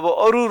बाहेक अब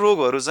अरू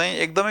रोगहरू चाहिँ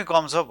एकदमै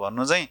कम छ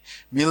भन्नु चाहिँ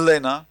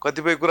मिल्दैन।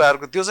 कतिपय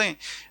कुराहरूको त्यो चाहिँ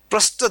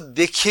प्रष्ट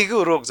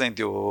देखिएको रोग चाहिँ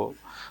त्यो हो।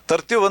 तर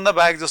त्योभन्दा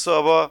बाहेक जस्तो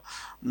अब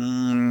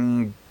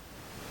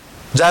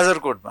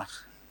जाजरकोटमा,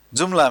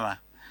 जुम्लामा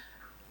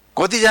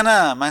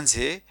कतिजना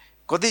मान्छे,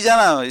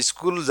 कतिजना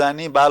स्कुल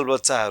जाने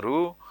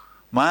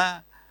बालबच्चाहरूमा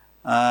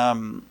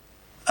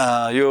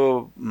यो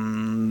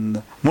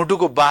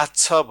मुटुको बाथ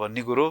छ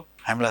भन्ने कुरो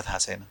हामीलाई थाहा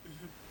छैन।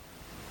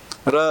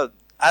 र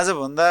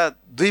आजभन्दा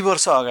 2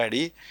 वर्ष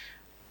अगाडि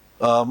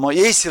म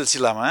यही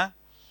सिलसिलामा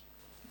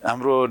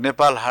हाम्रो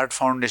नेपाल हार्ट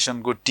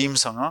फाउन्डेसनको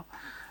टिमसँग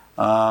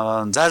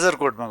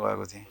जाजरकोटमा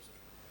गएको थिएँ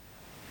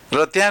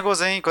र त्यहाँको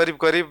चाहिँ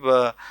करिब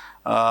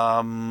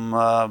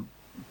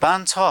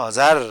 5-6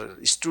 हजार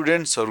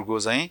स्टुडेन्ट्सहरूको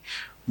चाहिँ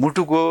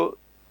मुटुको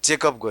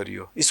चेकअप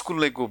गरियो,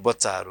 स्कुलको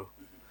बच्चाहरू।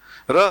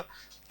 र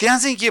त्यहाँ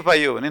चाहिँ के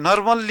पाइयो भने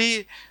नर्मल्ली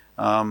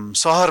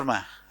सहरमा,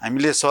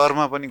 हामीले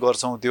सहरमा पनि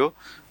गर्छौँ त्यो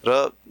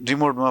र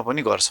रिमोटमा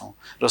पनि गर्छौँ,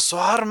 र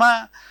सहरमा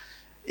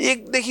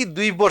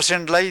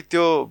 1-2%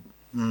 त्यो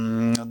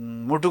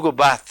मुटुको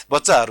बाथ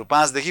बच्चाहरू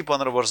 5 देखि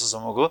 15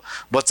 वर्षसम्मको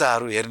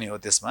बच्चाहरू हेर्ने हो।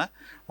 त्यसमा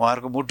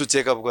उहाँहरूको मुटु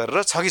चेकअप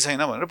गरेर छ कि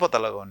छैन भनेर पत्ता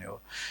लगाउने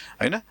हो,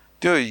 होइन?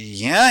 त्यो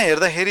यहाँ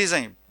हेर्दाखेरि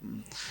चाहिँ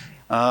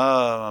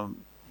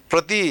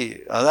प्रति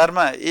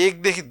 1000मा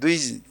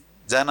 1-2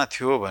 जना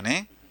थियो भने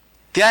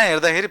त्यहाँ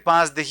हेर्दाखेरि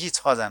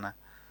 5-6 जना,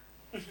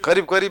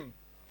 करिब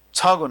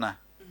 6 गुणा,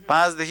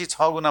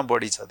 5-6 गुणा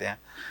बढी छ त्यहाँ।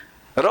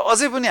 र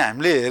अझै पनि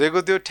हामीले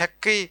हेरेको त्यो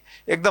ठ्याक्कै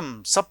एकदम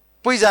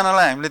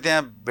सबैजनालाई हामीले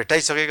त्यहाँ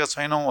भेटाइसकेका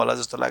छैनौँ होला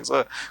जस्तो लाग्छ।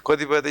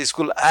 कतिपय त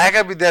स्कुल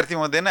आएका विद्यार्थी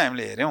मध्ये नै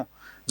हामीले हेऱ्यौँ,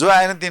 जो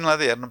आएन तिनीलाई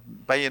त हेर्न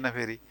पाइएन।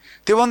 फेरि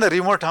त्योभन्दा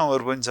रिमोट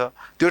ठाउँहरू पनि छ,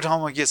 त्यो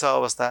ठाउँमा के छ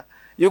अवस्था,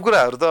 यो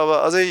कुराहरू त अब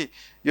अझै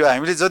यो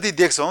हामीले जति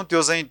देख्छौँ त्यो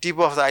चाहिँ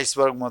टिप अफ द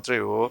आइसबर्ग मात्रै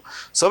हो।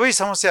 सबै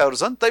समस्याहरू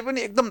छन्,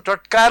 तैपनि एकदम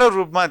टटकारो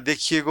रूपमा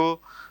देखिएको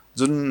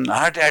जुन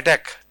हार्ट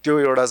एट्याक, त्यो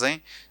एउटा चाहिँ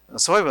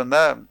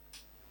सबैभन्दा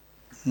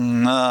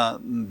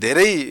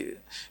धेरै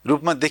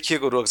रूपमा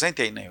देखिएको रोग चाहिँ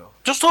त्यही नै हो।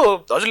 जस्तो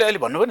हजुरले अहिले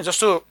भन्नुभयो नि,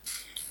 जस्तो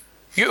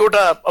यो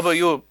एउटा अब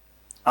यो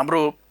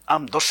हाम्रो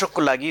आम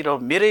दर्शकको लागि र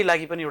मेरै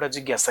लागि पनि एउटा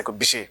जिज्ञासाको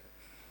विषय,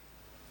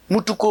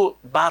 मुटुको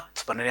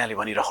बाथ भनेर यहाँले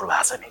भनिराख्नु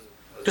भएको छ नि,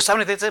 त्यो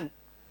सामान्यतया चाहिँ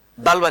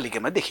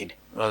बालबालिकामा देखिने।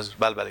 हजुर,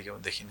 बालबालिकामा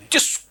देखिने।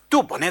 त्यो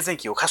भने चाहिँ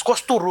के हो, खास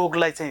कस्तो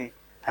रोगलाई चाहिँ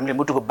हामीले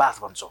मुटुको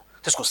बाथ भन्छौँ,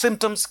 त्यसको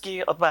सिम्पटम्स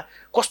के अथवा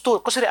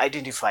कसरी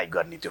आइडेन्टिफाई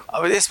गर्ने? त्यो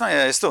अब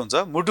यसमा यस्तो हुन्छ,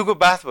 मुटुको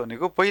बाथ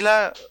भनेको पहिला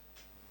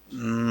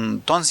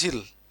टन्सिल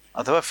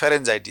अथवा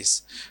फेरेन्जाइटिस,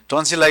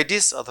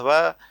 टन्सिलाइटिस अथवा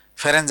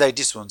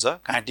फेरेन्जाइटिस हुन्छ,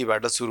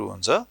 घाँटीबाट सुरु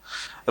हुन्छ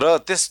र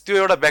त्यो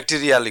एउटा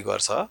ब्याक्टेरियाले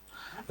गर्छ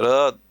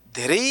र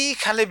धेरै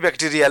खाले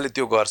ब्याक्टेरियाले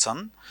त्यो गर्छन्।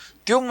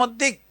 त्यो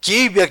मध्ये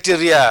केही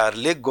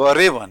ब्याक्टेरियाहरूले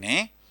गरे भने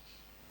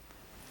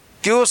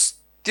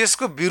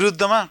त्यसको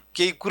विरुद्धमा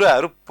केही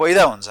कुराहरू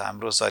पैदा हुन्छ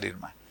हाम्रो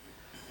शरीरमा,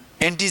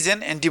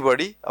 एन्टिजेन,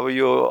 एन्टिबडी। अब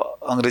यो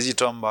अङ्ग्रेजी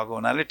टर्म भएको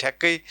हुनाले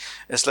ठ्याक्कै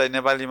यसलाई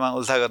नेपालीमा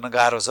उल्था गर्न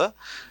गाह्रो छ।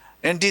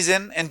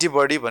 एन्टिजेन,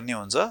 एन्टिबडी भन्ने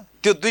हुन्छ।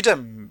 त्यो दुईटा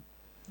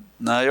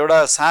एउटा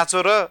साँचो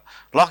र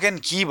लक एन्ड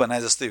की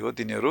भने जस्तै हो,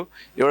 तिनीहरू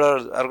एउटा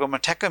अर्कोमा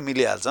ठ्याक्क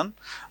मिलिहाल्छन्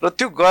र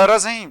त्यो गएर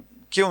चाहिँ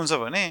के हुन्छ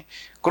भने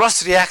क्रस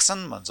रियाक्सन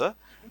भन्छ।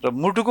 र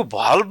मुटुको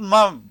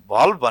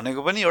भल्भ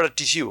भनेको पनि एउटा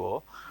टिस्यु हो,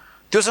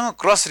 त्योसँग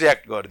क्रस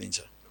रियाक्ट गरिदिन्छ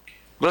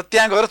र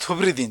त्यहाँ गएर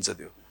थुप्रिदिन्छ।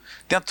 त्यो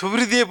त्यहाँ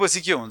थुप्रिदिएपछि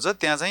के हुन्छ,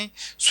 त्यहाँ चाहिँ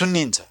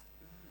सुन्निन्छ,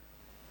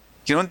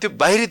 किनभने त्यो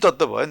बाहिरी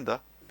तत्त्व भयो नि त,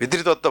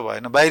 भित्री तत्त्व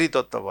भएन, बाहिरी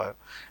तत्त्व भयो।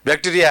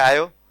 ब्याक्टेरिया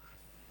आयो,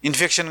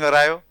 इन्फेक्सन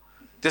गरायो,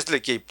 त्यसले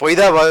केही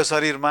पैदा भयो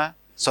शरीरमा,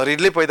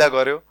 शरीरले पैदा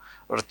गर्यो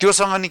र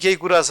त्योसँग नि केही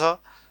कुरा छ,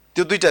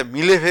 त्यो दुईटा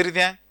मिले फेरि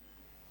त्यहाँ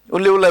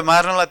उसलाई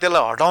मार्नलाई,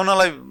 त्यसलाई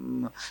हटाउनलाई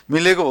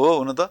मिलेको हो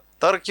हुन त।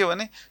 तर के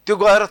भने त्यो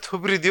गएर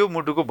थुप्रिदियो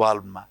मुटुको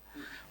भल्भमा।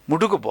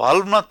 मुटुको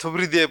भल्भमा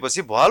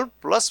थुप्रिदिएपछि भल्भ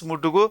प्लस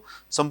मुटुको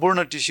सम्पूर्ण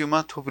टिस्युमा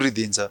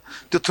थुप्रिदिन्छ।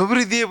 त्यो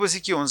थुप्रिदिएपछि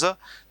के हुन्छ,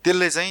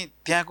 त्यसले चाहिँ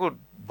त्यहाँको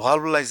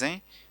भल्भलाई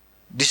चाहिँ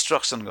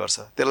डिस्ट्रक्सन गर्छ,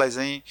 त्यसलाई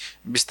चाहिँ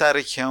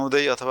बिस्तारै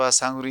खियाउँदै अथवा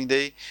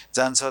साँघुरिँदै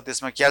जान्छ,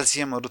 त्यसमा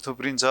क्याल्सियमहरू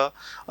थुप्रिन्छ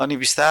अनि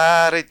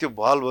बिस्तारै त्यो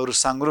भल्भहरू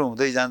साँघुरो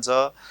हुँदै जान्छ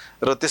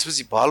र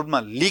त्यसपछि भल्भमा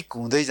लिक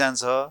हुँदै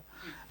जान्छ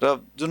र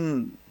जुन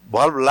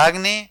भल्भ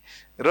लाग्ने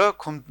र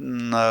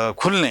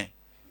खुल्ने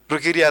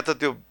प्रक्रिया त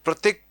त्यो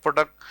प्रत्येक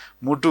पटक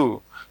मुटु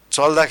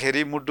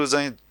चल्दाखेरि, मुटु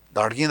चाहिँ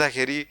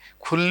धड्किँदाखेरि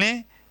खुल्ने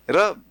र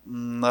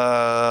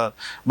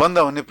बन्द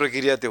हुने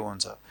प्रक्रिया त्यो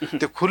हुन्छ।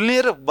 त्यो खुल्ने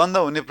र बन्द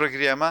हुने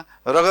प्रक्रियामा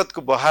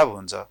रगतको बहाव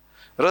हुन्छ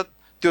र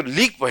त्यो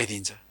लिक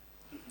भइदिन्छ।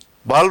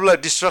 भल्भलाई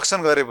डिस्ट्रक्सन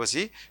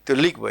गरेपछि त्यो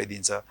लिक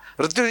भइदिन्छ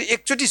र त्यो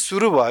एकचोटि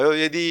सुरु भयो,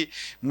 यदि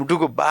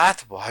मुटुको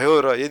बाथ भयो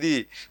र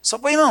यदि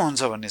सबैमा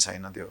हुन्छ भन्ने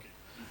छैन त्यो,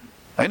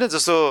 होइन?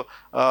 जस्तो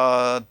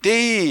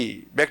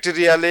त्यही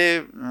ब्याक्टेरियाले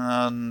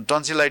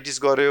टन्सिलाइटिस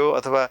गर्यो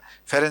अथवा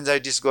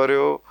फेरेन्जाइटिस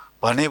गर्यो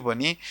भने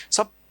पनि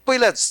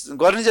सबैलाई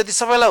गर्ने जति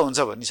सबैलाई हुन्छ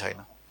भन्ने छैन।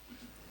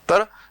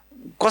 तर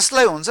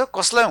कसलाई हुन्छ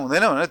कसलाई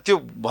हुँदैन भनेर त्यो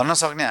भन्न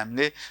सक्ने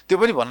हामीले त्यो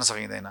पनि भन्न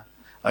सकिँदैन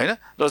होइन।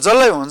 र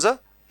जसलाई हुन्छ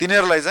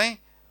तिनीहरूलाई चाहिँ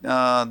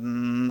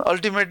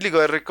अल्टिमेटली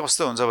गएर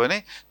कस्तो हुन्छ भने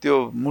त्यो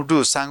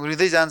मुटु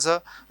साँघुरिँदै जान्छ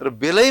र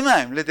बेलैमा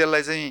हामीले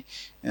त्यसलाई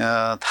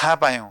चाहिँ थाहा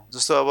पायौँ।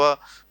 जस्तो अब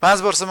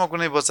 5 वर्षमा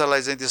कुनै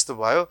बच्चालाई चाहिँ त्यस्तो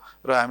भयो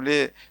र हामीले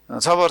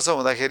 6 वर्ष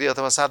हुँदाखेरि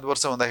अथवा 7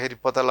 वर्ष हुँदाखेरि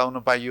पत्ता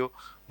लगाउन पाइयो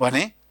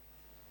भने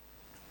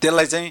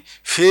त्यसलाई चाहिँ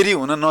फेरि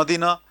हुन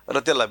नदिन र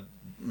त्यसलाई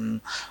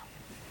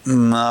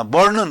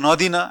बढ्न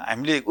नदिन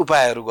हामीले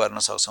उपायहरू गर्न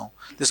सक्छौँ,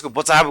 त्यसको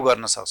बचाव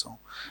गर्न सक्छौँ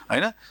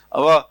होइन।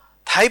 अब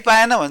थाहै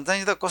पाएन भने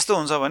चाहिँ त कस्तो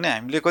हुन्छ भने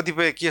हामीले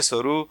कतिपय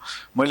केसहरू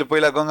मैले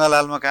पहिला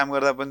गङ्गालालमा काम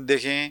गर्दा पनि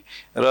देखेँ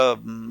र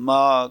म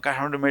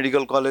काठमाडौँ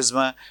मेडिकल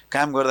कलेजमा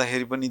काम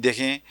गर्दाखेरि पनि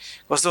देखेँ।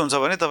 कस्तो हुन्छ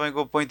भने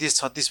तपाईँको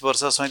 35-36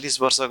 वर्ष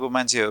 37 वर्षको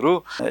मान्छेहरू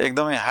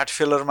एकदमै हार्ट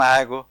फेलरमा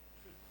आएको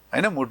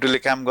होइन, मुटुले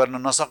काम गर्न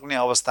नसक्ने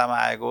अवस्थामा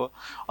आएको,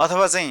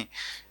 अथवा चाहिँ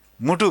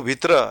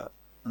मुटुभित्र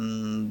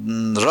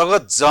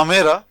रगत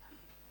जमेर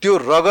त्यो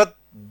रगत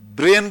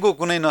ब्रेनको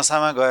कुनै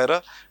नसामा गएर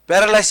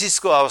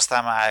प्यारालाइसिसको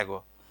अवस्थामा आएको,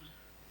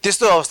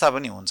 त्यस्तो अवस्था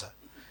पनि हुन्छ।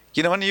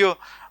 किनभने यो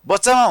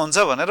बच्चामा हुन्छ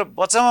भनेर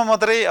बच्चामा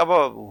मात्रै अब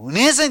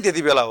हुने चाहिँ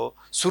त्यति बेला हो,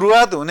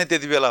 सुरुवात हुने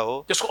त्यति बेला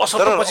हो, त्यसको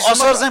असर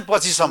चाहिँ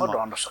पछिसम्म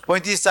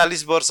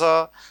 35-40 वर्ष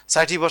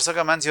 60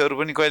 वर्षका मान्छेहरू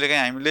पनि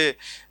कहिलेकाहीँ हामीले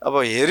अब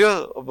हेऱ्यो,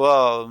 अब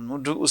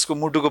उसको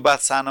मुटुको बात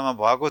सानोमा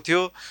भएको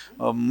थियो,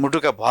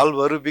 मुटुका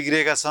भल्भहरू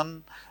बिग्रिएका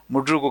छन्,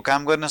 मुटुको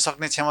काम गर्न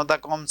सक्ने क्षमता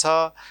कम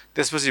छ,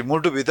 त्यसपछि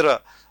मुटुभित्र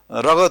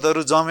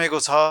रगतहरू जमेको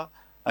छ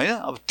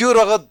होइन। अब त्यो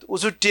रगत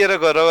उछुट्टिएर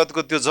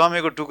रगतको त्यो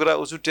जमेको टुक्रा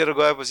उछुट्टिएर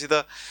गएपछि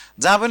त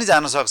जहाँ पनि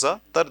जान सक्छ,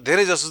 तर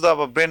धेरै जसो त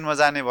अब ब्रेनमा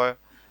जाने भयो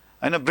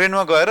होइन।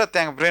 ब्रेनमा गएर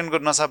त्यहाँ ब्रेनको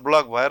नसा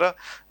ब्लक भएर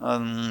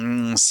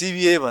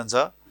CVA भन्छ,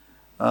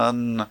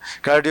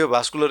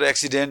 कार्डियोभास्कुलर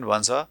एक्सिडेन्ट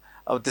भन्छ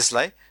अब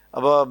त्यसलाई।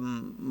 अब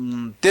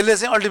त्यसले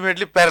चाहिँ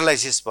अल्टिमेटली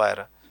प्यारालाइसिस भएर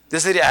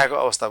त्यसरी आएको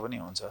अवस्था पनि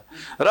हुन्छ।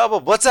 र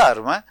अब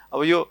बच्चाहरूमा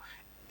अब यो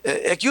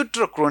एक्युट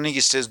र क्रोनिक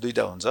स्टेज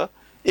दुईटा हुन्छ।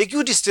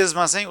 एक्युट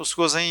स्टेजमा चाहिँ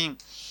उसको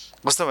चाहिँ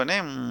कस्तो भने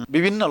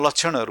विभिन्न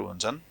लक्षणहरू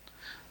हुन्छन्।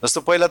 जस्तो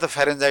पहिला त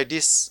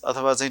फेरेन्जाइटिस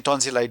अथवा चाहिँ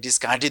टन्सिलाइटिस,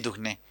 घाँटी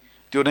दुख्ने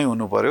त्यो नै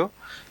हुनु पर्यो।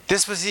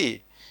 त्यसपछि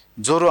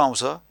ज्वरो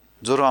आउँछ,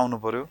 ज्वरो आउनु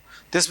पर्यो।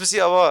 त्यसपछि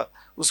अब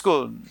उसको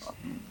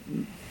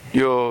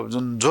यो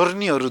जुन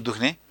जोर्नीहरू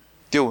दुख्ने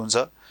त्यो हुन्छ।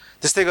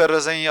 त्यस्तै गरेर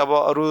चाहिँ अब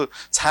अरू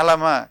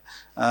छालामा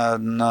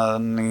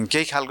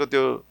केही खालको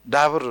त्यो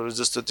डाबरहरू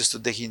जस्तो त्यस्तो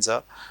देखिन्छ।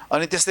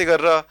 अनि त्यस्तै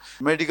गरेर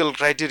मेडिकल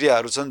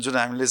क्राइटेरियाहरू छन् जुन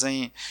हामीले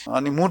चाहिँ,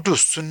 अनि मुटु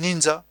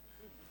सुन्निन्छ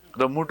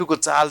र मुटुको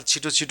चाल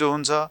छिटो छिटो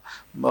हुन्छ,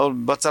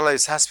 बच्चालाई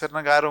सास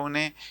फेर्न गाह्रो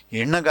हुने,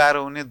 हिँड्न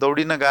गाह्रो हुने,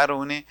 दौडिन गाह्रो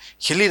हुने,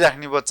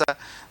 खेलिराख्ने बच्चा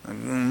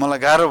मलाई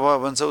गाह्रो भयो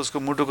भन्छ,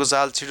 उसको मुटुको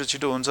चाल छिटो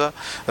छिटो हुन्छ।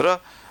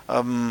 र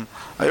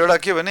एउटा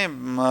के भने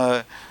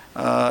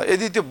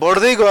यदि त्यो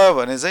बढ्दै गयो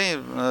भने चाहिँ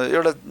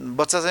एउटा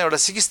बच्चा चाहिँ एउटा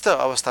सिकिस्त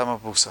अवस्थामा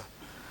पुग्छ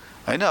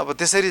होइन। अब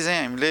त्यसरी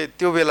चाहिँ हामीले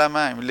त्यो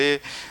बेलामा हामीले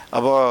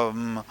अब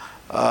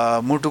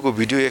मुटुको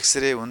भिडियो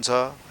एक्सरे हुन्छ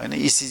होइन,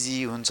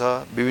 ECG हुन्छ,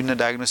 विभिन्न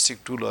डायग्नोस्टिक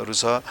टुलहरू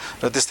छ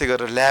र त्यस्तै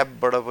गरेर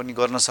ल्याबबाट पनि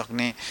गर्न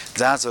सक्ने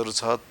जाँचहरू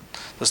छ।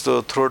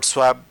 जस्तो थ्रोट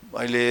स्वाब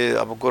अहिले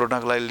अब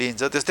कोरोनाको लागि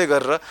लिइन्छ, त्यस्तै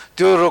गरेर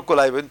त्यो रोगको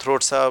लागि पनि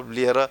थ्रोट स्वाब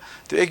लिएर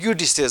त्यो एक्युट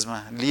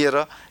स्टेजमा लिएर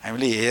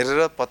हामीले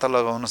हेरेर पत्ता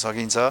लगाउन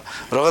सकिन्छ।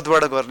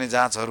 रगतबाट गर्ने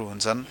जाँचहरू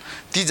हुन्छन्,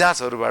 ती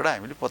जाँचहरूबाट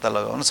हामीले पत्ता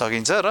लगाउन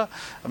सकिन्छ। र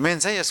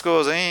मेन चाहिँ यसको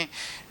चाहिँ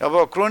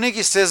अब क्रोनिक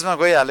स्टेजमा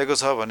गइहालेको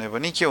छ भने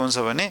पनि के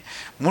हुन्छ भने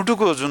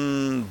मुटुको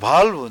जुन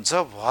भल्भ हुन्छ,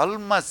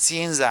 भल्भमा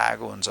चेन्ज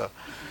आएको हुन्छ।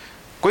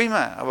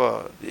 कोहीमा अब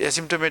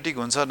एसिम्टोमेटिक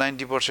हुन्छ,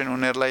 90%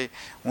 उनीहरूलाई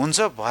हुन्छ,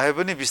 भए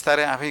पनि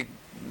बिस्तारै आफै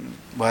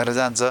भएर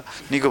जान्छ,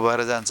 निको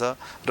भएर जान्छ।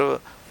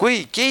 र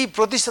केही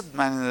प्रतिशत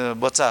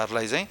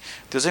बच्चाहरूलाई चाहिँ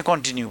त्यो चाहिँ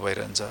कन्टिन्यू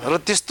भइरहन्छ। र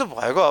त्यस्तो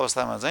भएको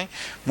अवस्थामा चाहिँ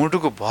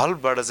मुटुको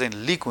भल्भबाट चाहिँ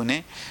लिक हुने,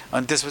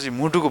 अनि त्यसपछि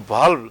मुटुको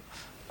भल्भ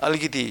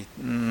अलिकति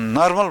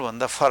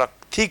नर्मलभन्दा फरक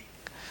ठिक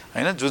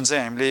होइन, जुन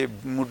चाहिँ हामीले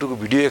मुटुको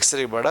भिडियो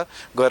एक्सरेबाट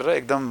गरेर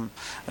एकदम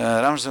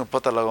राम्रोसँग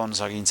पत्ता लगाउन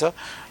सकिन्छ।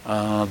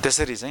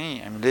 त्यसरी चाहिँ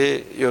हामीले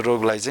यो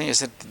रोगलाई चाहिँ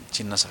यसरी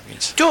चिन्न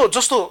सकिन्छ। त्यो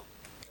जस्तो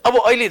अब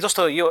अहिले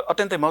जस्तो यो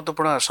अत्यन्तै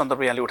महत्त्वपूर्ण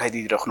सन्दर्भ यहाँले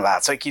उठाइदिइराख्नु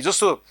भएको छ कि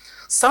जस्तो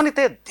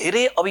सामान्यतया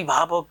धेरै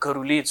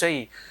अभिभावकहरूले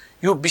चाहिँ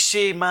यो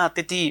विषयमा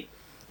त्यति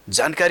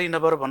जानकारी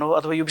नभएर भनौँ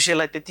अथवा यो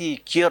विषयलाई त्यति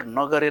केयर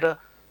नगरेर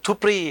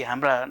थुप्रै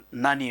हाम्रा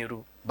नानीहरू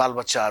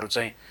बालबच्चाहरू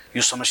चाहिँ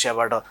यो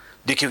समस्याबाट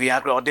देखिएको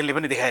यहाँको अध्ययनले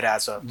पनि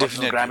देखाइरहेछ,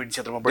 ग्रामीण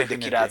क्षेत्रमा बढी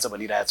देखिरहेछ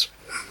भनिरहेछ।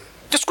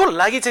 त्यसको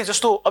लागि चाहिँ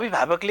जस्तो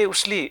अभिभावकले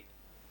उसले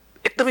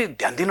एकदमै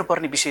ध्यान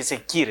दिनुपर्ने विषय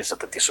चाहिँ के रहेछ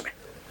त? त्यसो भए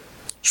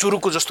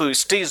सुरुको जस्तो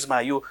स्टेजमा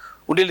यो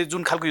उनीहरूले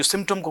जुन खालको यो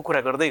सिम्टमको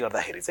कुरा गर्दै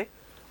गर्दाखेरि चाहिँ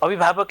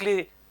अभिभावकले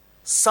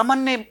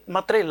सामान्य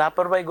मात्रै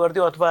लापरवाही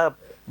गरिदियो अथवा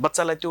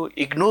बच्चालाई त्यो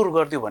इग्नोर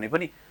गरिदियो भने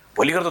पनि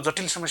भोलि गर्दा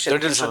जटिल समस्या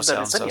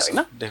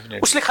होइन।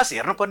 उसले खास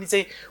हेर्नुपर्ने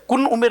चाहिँ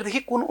कुन उमेरदेखि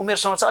कुन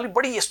उमेरसम्म चाहिँ अलिक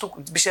बढी यस्तो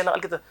विषयलाई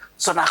अलिकति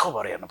चनाखो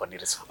भएर हेर्नुपर्ने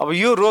रहेछ। अब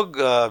यो रोग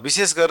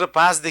विशेष गरेर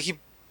 5 देखि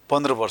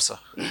 15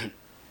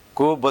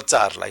 वर्षको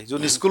बच्चाहरूलाई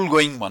जुन स्कुल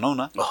गोइङ भनौँ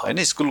न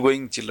होइन, स्कुल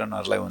गोइङ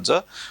चिल्ड्रनहरूलाई हुन्छ।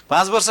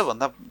 5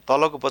 वर्षभन्दा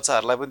तलको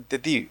बच्चाहरूलाई पनि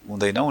त्यति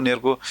हुँदैन,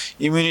 उनीहरूको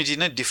इम्युनिटी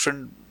नै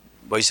डिफ्रेन्ट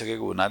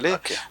भइसकेको हुनाले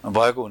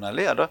भएको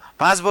हुनाले र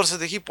 5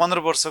 वर्षदेखि 15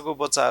 वर्षको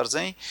बच्चाहरू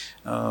चाहिँ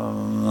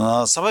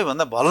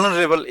सबैभन्दा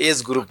भल्नरेबल एज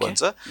ग्रुप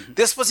भन्छ।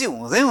 त्यसपछि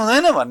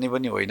हुँदैन भन्ने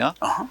पनि होइन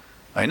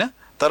होइन,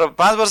 तर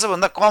 5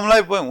 वर्षभन्दा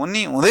कमलाई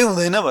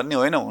हुँदैन भन्ने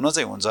होइन, हुन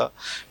चाहिँ हुन्छ।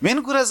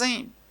 मेन कुरा चाहिँ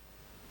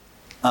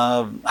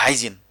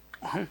हाइजिन,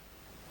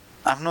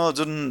 आफ्नो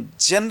जुन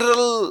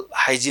जेनरल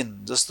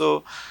हाइजिन, जस्तो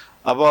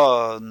अब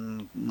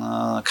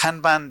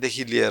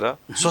खानपानदेखि लिएर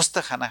स्वस्थ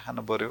खाना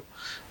खानु पर्यो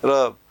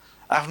र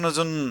आफ्नो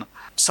जुन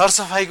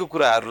सरसफाइको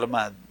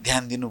कुराहरूमा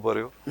ध्यान दिनु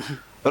पर्यो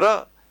र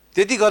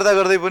त्यति गर्दा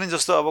गर्दै पनि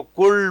जस्तो अब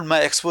कोल्डमा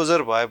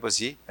एक्सपोजर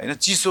भएपछि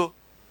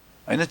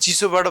होइन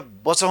चिसोबाट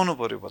बचाउनु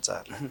पर्यो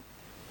बच्चाहरूलाई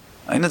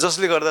होइन,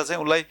 जसले गर्दा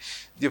चाहिँ उसलाई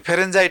यो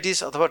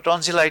फेरेन्जाइटिस अथवा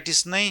टन्सिलाइटिस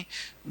नै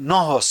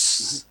नहोस्।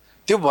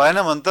 त्यो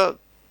भएन भने त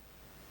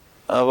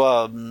अब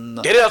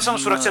धेरै हदसम्म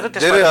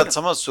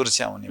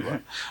सुरक्षा हुने भयो।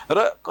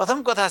 र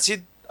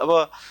कथाचित अब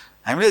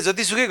हामीले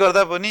जतिसुकै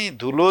गर्दा पनि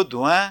धुलो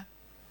धुवाँ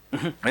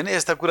होइन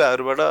यस्ता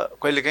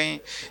कुराहरूबाट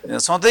कहिलेकाहीँ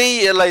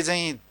सधैँ यसलाई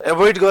चाहिँ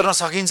एभोइड गर्न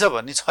सकिन्छ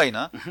भन्ने छैन।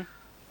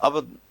 अब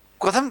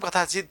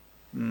कथाचित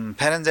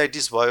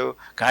फेरेन्जाइटिस भयो,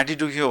 घाँटी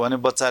दुख्यो भने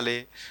बच्चाले,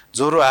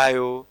 ज्वरो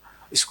आयो,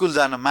 स्कुल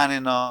जान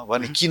मानेन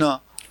भने किन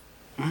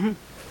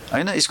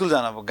होइन, स्कुल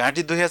जान अब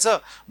घाँटी दुखेछ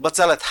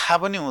बच्चालाई थाहा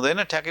पनि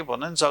हुँदैन, ठ्याक्कै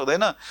भन्न पनि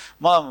सक्दैन,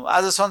 म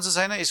आज सन्चो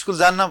छैन स्कुल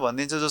जान्न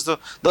भनिदिन्छ। जस्तो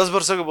 10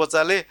 वर्षको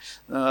बच्चाले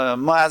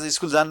म आज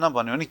स्कुल जान्न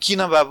भन्यो भने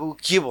किन बाबु,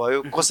 के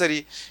भयो, कसरी,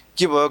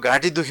 के भयो,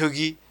 घाँटी दुख्यो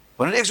कि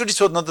भनेर एकचोटि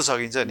सोध्न त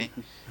सकिन्छ नि।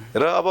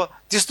 र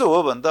अब त्यस्तो हो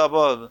भने त अब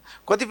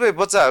कतिपय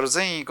बच्चाहरू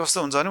चाहिँ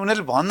कस्तो हुन्छ भने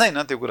उनीहरूले भन्दैन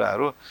त्यो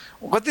कुराहरू।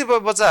 कतिपय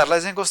बच्चाहरूलाई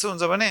चाहिँ कस्तो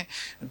हुन्छ भने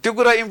त्यो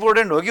कुरा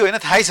इम्पोर्टेन्ट हो कि होइन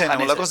थाहै छैन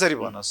मलाई, कसरी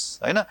भनोस्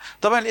होइन।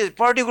 तपाईँले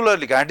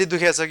पर्टिकुलरली घाँटी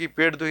दुखेको छ कि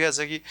पेट दुखेको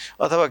छ कि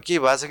अथवा के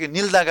भएको छ कि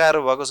निल्दा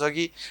गाह्रो भएको छ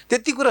कि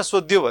त्यति कुरा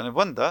सोधिदियो भने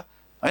पनि त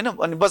होइन,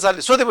 अनि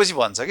बच्चाले सोधेपछि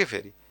भन्छ कि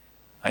फेरि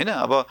होइन।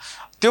 अब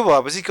त्यो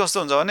भएपछि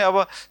कस्तो हुन्छ भने अब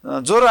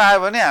ज्वरो आयो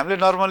भने हामीले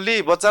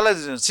नर्मल्ली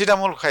बच्चालाई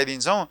सिटामोल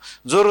खुवाइदिन्छौँ,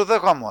 ज्वरो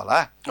त कम होला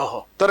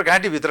तर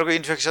घाँटीभित्रको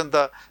इन्फेक्सन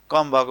त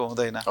कम भएको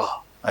हुँदैन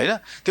होइन।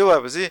 त्यो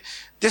भएपछि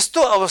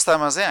त्यस्तो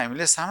अवस्थामा चाहिँ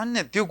हामीले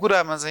सामान्य त्यो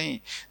कुरामा चाहिँ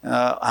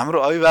हाम्रो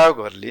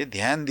अभिभावकहरूले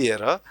ध्यान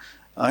दिएर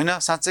होइन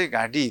साँच्चै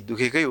घाँटी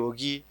दुखेकै हो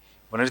कि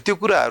भनेर त्यो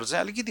कुराहरू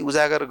चाहिँ अलिकति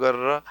उजागर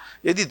गरेर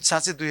यदि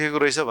साँच्चै दुखेको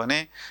रहेछ भने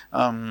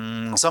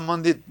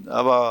सम्बन्धित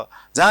अब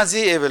जहाँ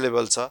चाहिँ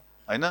एभाइलेबल छ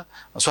होइन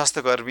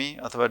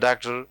स्वास्थ्यकर्मी अथवा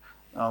डाक्टर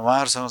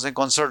उहाँहरूसँग चाहिँ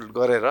कन्सल्ट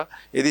गरेर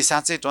यदि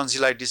साँच्चै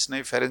टन्सिलाइटिस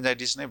नै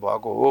फेरेन्जाइटिस नै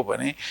भएको हो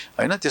भने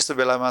होइन त्यस्तो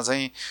बेलामा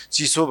चाहिँ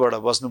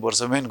चिसोबाट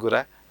बस्नुपर्छ मेन कुरा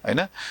होइन।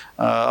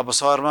 अब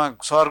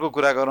सहरको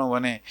कुरा गरौँ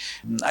भने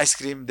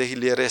आइसक्रिमदेखि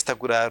लिएर यस्ता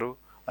कुराहरू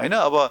होइन।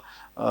 अब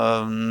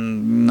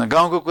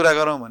गाउँको कुरा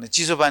गरौँ भने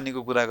चिसो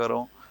पानीको कुरा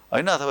गरौँ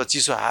होइन, अथवा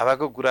चिसो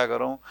हावाको कुरा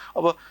गरौँ।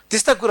 अब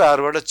त्यस्ता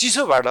कुराहरूबाट,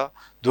 चिसोबाट,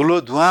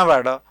 धुलो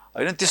धुवाँबाट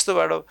होइन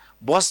त्यस्तोबाट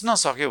बच्न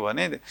सक्यो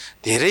भने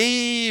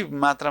धेरै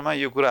मात्रामा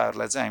यो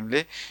कुराहरूलाई चाहिँ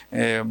हामीले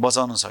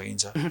बचाउन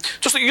सकिन्छ।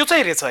 जस्तो यो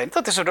चाहिँ रहेछ होइन त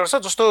त्यसो डर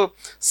छ। जस्तो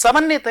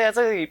सामान्यतया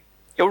चाहिँ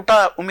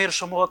एउटा उमेर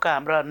समूहका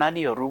हाम्रा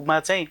नानीहरूमा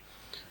चाहिँ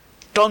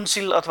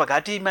टन्सिल अथवा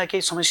घाँटीमा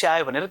केही समस्या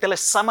आयो भनेर त्यसलाई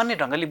सामान्य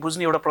ढङ्गले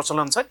बुझ्ने एउटा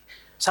प्रचलन छ,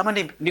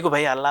 सामान्य निको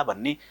भइहाल्ला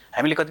भन्ने।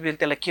 हामीले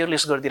कतिपय त्यसलाई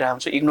केयरलेस गरिदिरहेको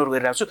हुन्छौँ, इग्नोर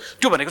गरिरहेको छु।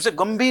 त्यो भनेको चाहिँ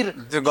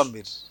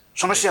गम्भीर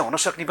समस्या हुन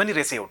सक्ने पनि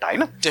रहेछ एउटा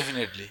होइन।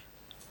 डेफिनेटली।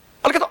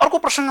 अलिकति अर्को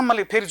प्रसङ्ग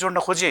मैले फेरि जोड्न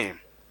खोजेँ।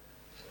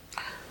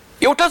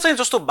 एउटा चाहिँ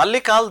जस्तो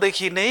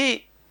बाल्यकालदेखि नै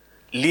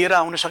लिएर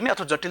आउन सक्ने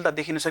अथवा जटिलता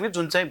देखिन सक्ने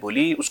जुन चाहिँ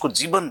भोलि उसको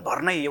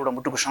जीवनभर नै एउटा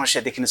मुटुको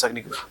समस्या देखिन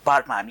सक्ने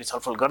पार्टमा हामीले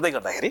छलफल गर्दै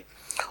गर्दाखेरि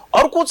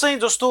अर्को चाहिँ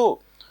जस्तो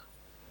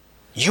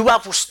युवा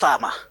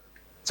पुस्तामा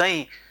चाहिँ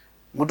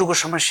मुटुको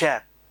समस्या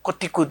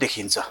कतिको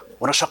देखिन्छ,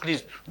 हुन सक्ने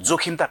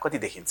जोखिमता कति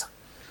देखिन्छ?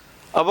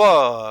 अब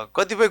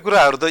कतिपय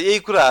कुराहरू त यही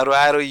कुराहरू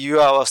आएर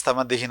युवा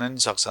अवस्थामा देखिन नि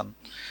सक्छन्।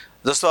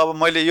 जस्तो अब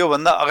मैले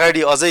योभन्दा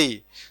अगाडि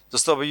अझै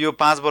जस्तो अब यो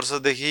 5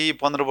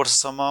 वर्षदेखि 15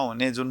 वर्षसम्म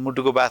हुने जुन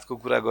मुटुको बाथको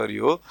कुरा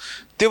गरियो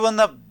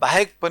त्योभन्दा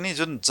बाहेक पनि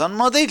जुन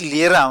जन्मदै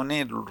लिएर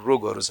आउने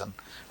रोगहरू छन्,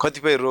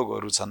 कतिपय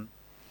रोगहरू छन्।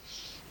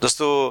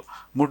 जस्तो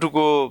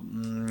मुटुको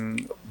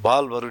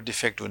भल्भहरू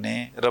डिफेक्ट हुने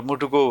र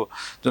मुटुको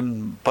जुन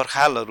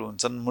पर्खालहरू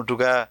हुन्छन्,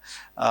 मुटुका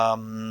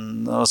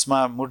उसमा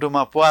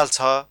मुटुमा प्वाल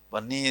छ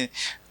भन्ने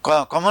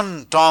common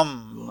term,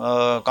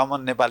 common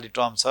Nepali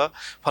term छ,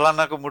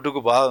 फलानाको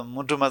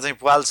मुटुमा चाहिँ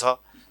प्वाल छ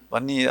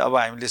भन्ने अब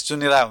हामीले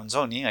सुनिरहेको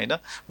हुन्छौँ नि होइन।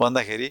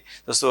 भन्दाखेरि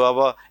जस्तो अब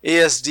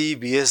एएसडी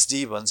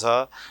भिएसडी भन्छ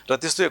र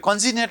त्यस्तो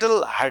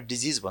कन्जिनेटल हार्ट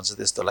डिजिज भन्छ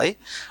त्यस्तोलाई।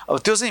 अब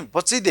त्यो चाहिँ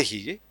बच्चैदेखि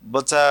कि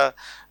बच्चा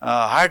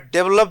हार्ट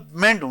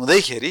डेभलपमेन्ट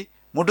हुँदैखेरि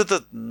मुटु त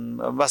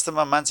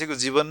वास्तवमा मान्छेको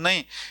जीवन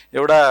नै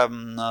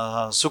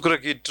एउटा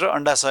शुक्रकीट र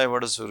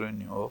अन्डाशयबाट सुरु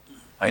हुने हो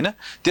होइन।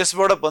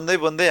 त्यसबाट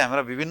बन्दै बन्दै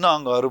हाम्रा विभिन्न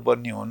अङ्गहरू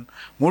बन्ने हुन्।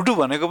 मुटु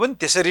भनेको पनि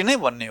त्यसरी नै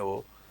बन्ने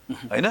हो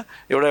होइन।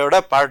 एउटा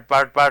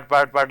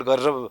पार्ट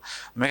गरेर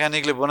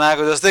मेकानिकले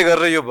बनाएको जस्तै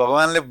गरेर यो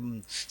भगवानले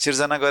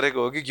सिर्जना गरेको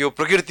हो कि यो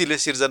प्रकृतिले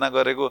सिर्जना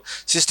गरेको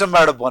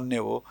सिस्टमबाट बन्ने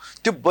हो।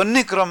 त्यो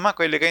बन्ने क्रममा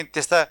कहिलेकाहीँ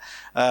त्यस्ता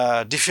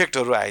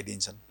डिफेक्टहरू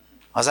आइदिन्छन्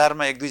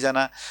 1000मा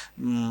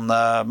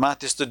 1-2 मा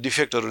त्यस्तो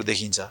डिफेक्टहरू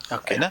देखिन्छ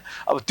हैन।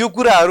 अब त्यो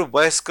कुराहरू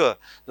वयस्क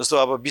जस्तो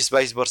अब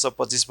 20-22 वर्ष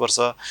 25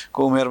 वर्षको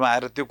उमेरमा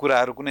आएर त्यो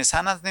कुराहरू कुनै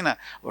सानातिना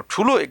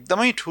ठुलो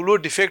एकदमै ठुलो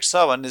डिफेक्ट छ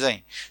भन्ने चाहिँ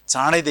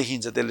चाँडै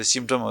देखिन्छ। त्यसले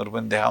सिम्पटमहरू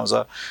पनि देखाउँछ।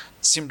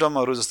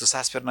 सिम्पटमहरू जस्तो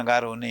सास फेर्न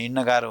गाह्रो हुने,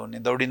 हिँड्न गाह्रो हुने,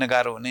 दौडिन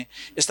गाह्रो हुने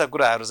यस्ता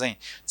कुराहरू चाहिँ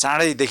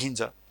चाँडै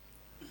देखिन्छ।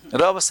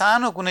 र अब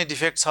सानो कुनै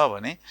डिफेक्ट छ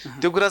भने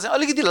त्यो कुरा चाहिँ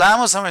अलिकति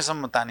लामो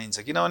समयसम्म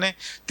तानिन्छ, किनभने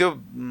त्यो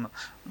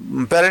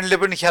प्यारेन्टले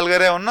पनि ख्याल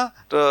गरे हुन्न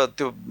र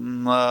त्यो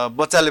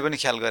बच्चाले पनि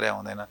ख्याल गरे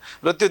हुँदैन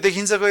र त्यो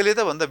देखिन्छ कहिले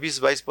त भन्दा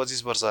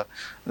 20-22-25 वर्ष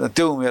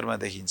त्यो उमेरमा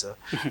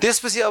देखिन्छ।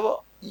 त्यसपछि अब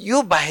यो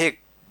बाहेक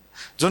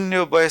जुन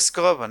यो वयस्क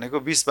भनेको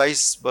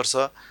 20-22 वर्ष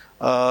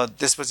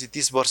त्यसपछि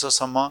 30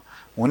 वर्षसम्म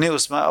हुने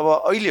उसमा अब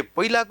अहिले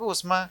पहिलाको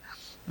उसमा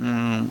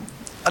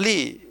अलि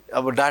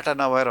अब डाटा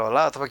नभएर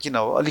होला अथवा किन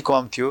हो अलि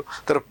कम थियो,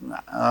 तर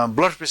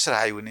ब्लड प्रेसर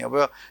हाई हुने,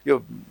 अब यो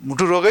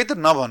मुटु रोगै त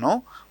नभनौँ,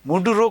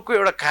 मुटु रोगको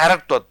एउटा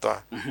कारक तत्त्व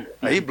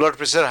है ब्लड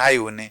प्रेसर हाई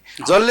हुने,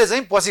 जसले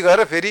चाहिँ पछि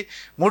गएर फेरि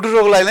मुटु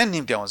रोगलाई नै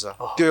निम्त्याउँछ,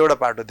 त्यो एउटा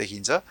पाटो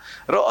देखिन्छ।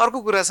 र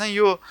अर्को कुरा चाहिँ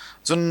यो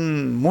जुन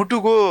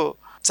मुटुको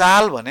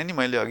चाल भने नि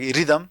मैले अघि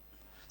रिदम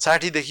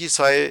 60 देखि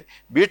 100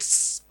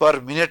 बिट्स पर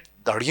मिनट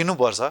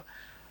धड्किनुपर्छ,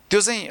 त्यो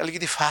चाहिँ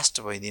अलिकति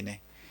फास्ट भइदिने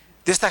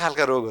त्यस्ता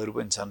खालका रोगहरू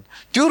पनि छन्।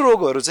 त्यो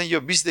रोगहरू चाहिँ यो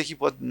 20 देखि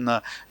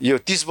यो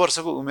 30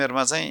 वर्षको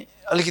उमेरमा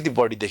चाहिँ अलिकति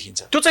बढी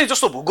देखिन्छ। त्यो चाहिँ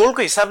जस्तो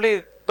भूगोलको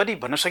हिसाबले पनि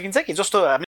भन्न सकिन्छ कि जस्तो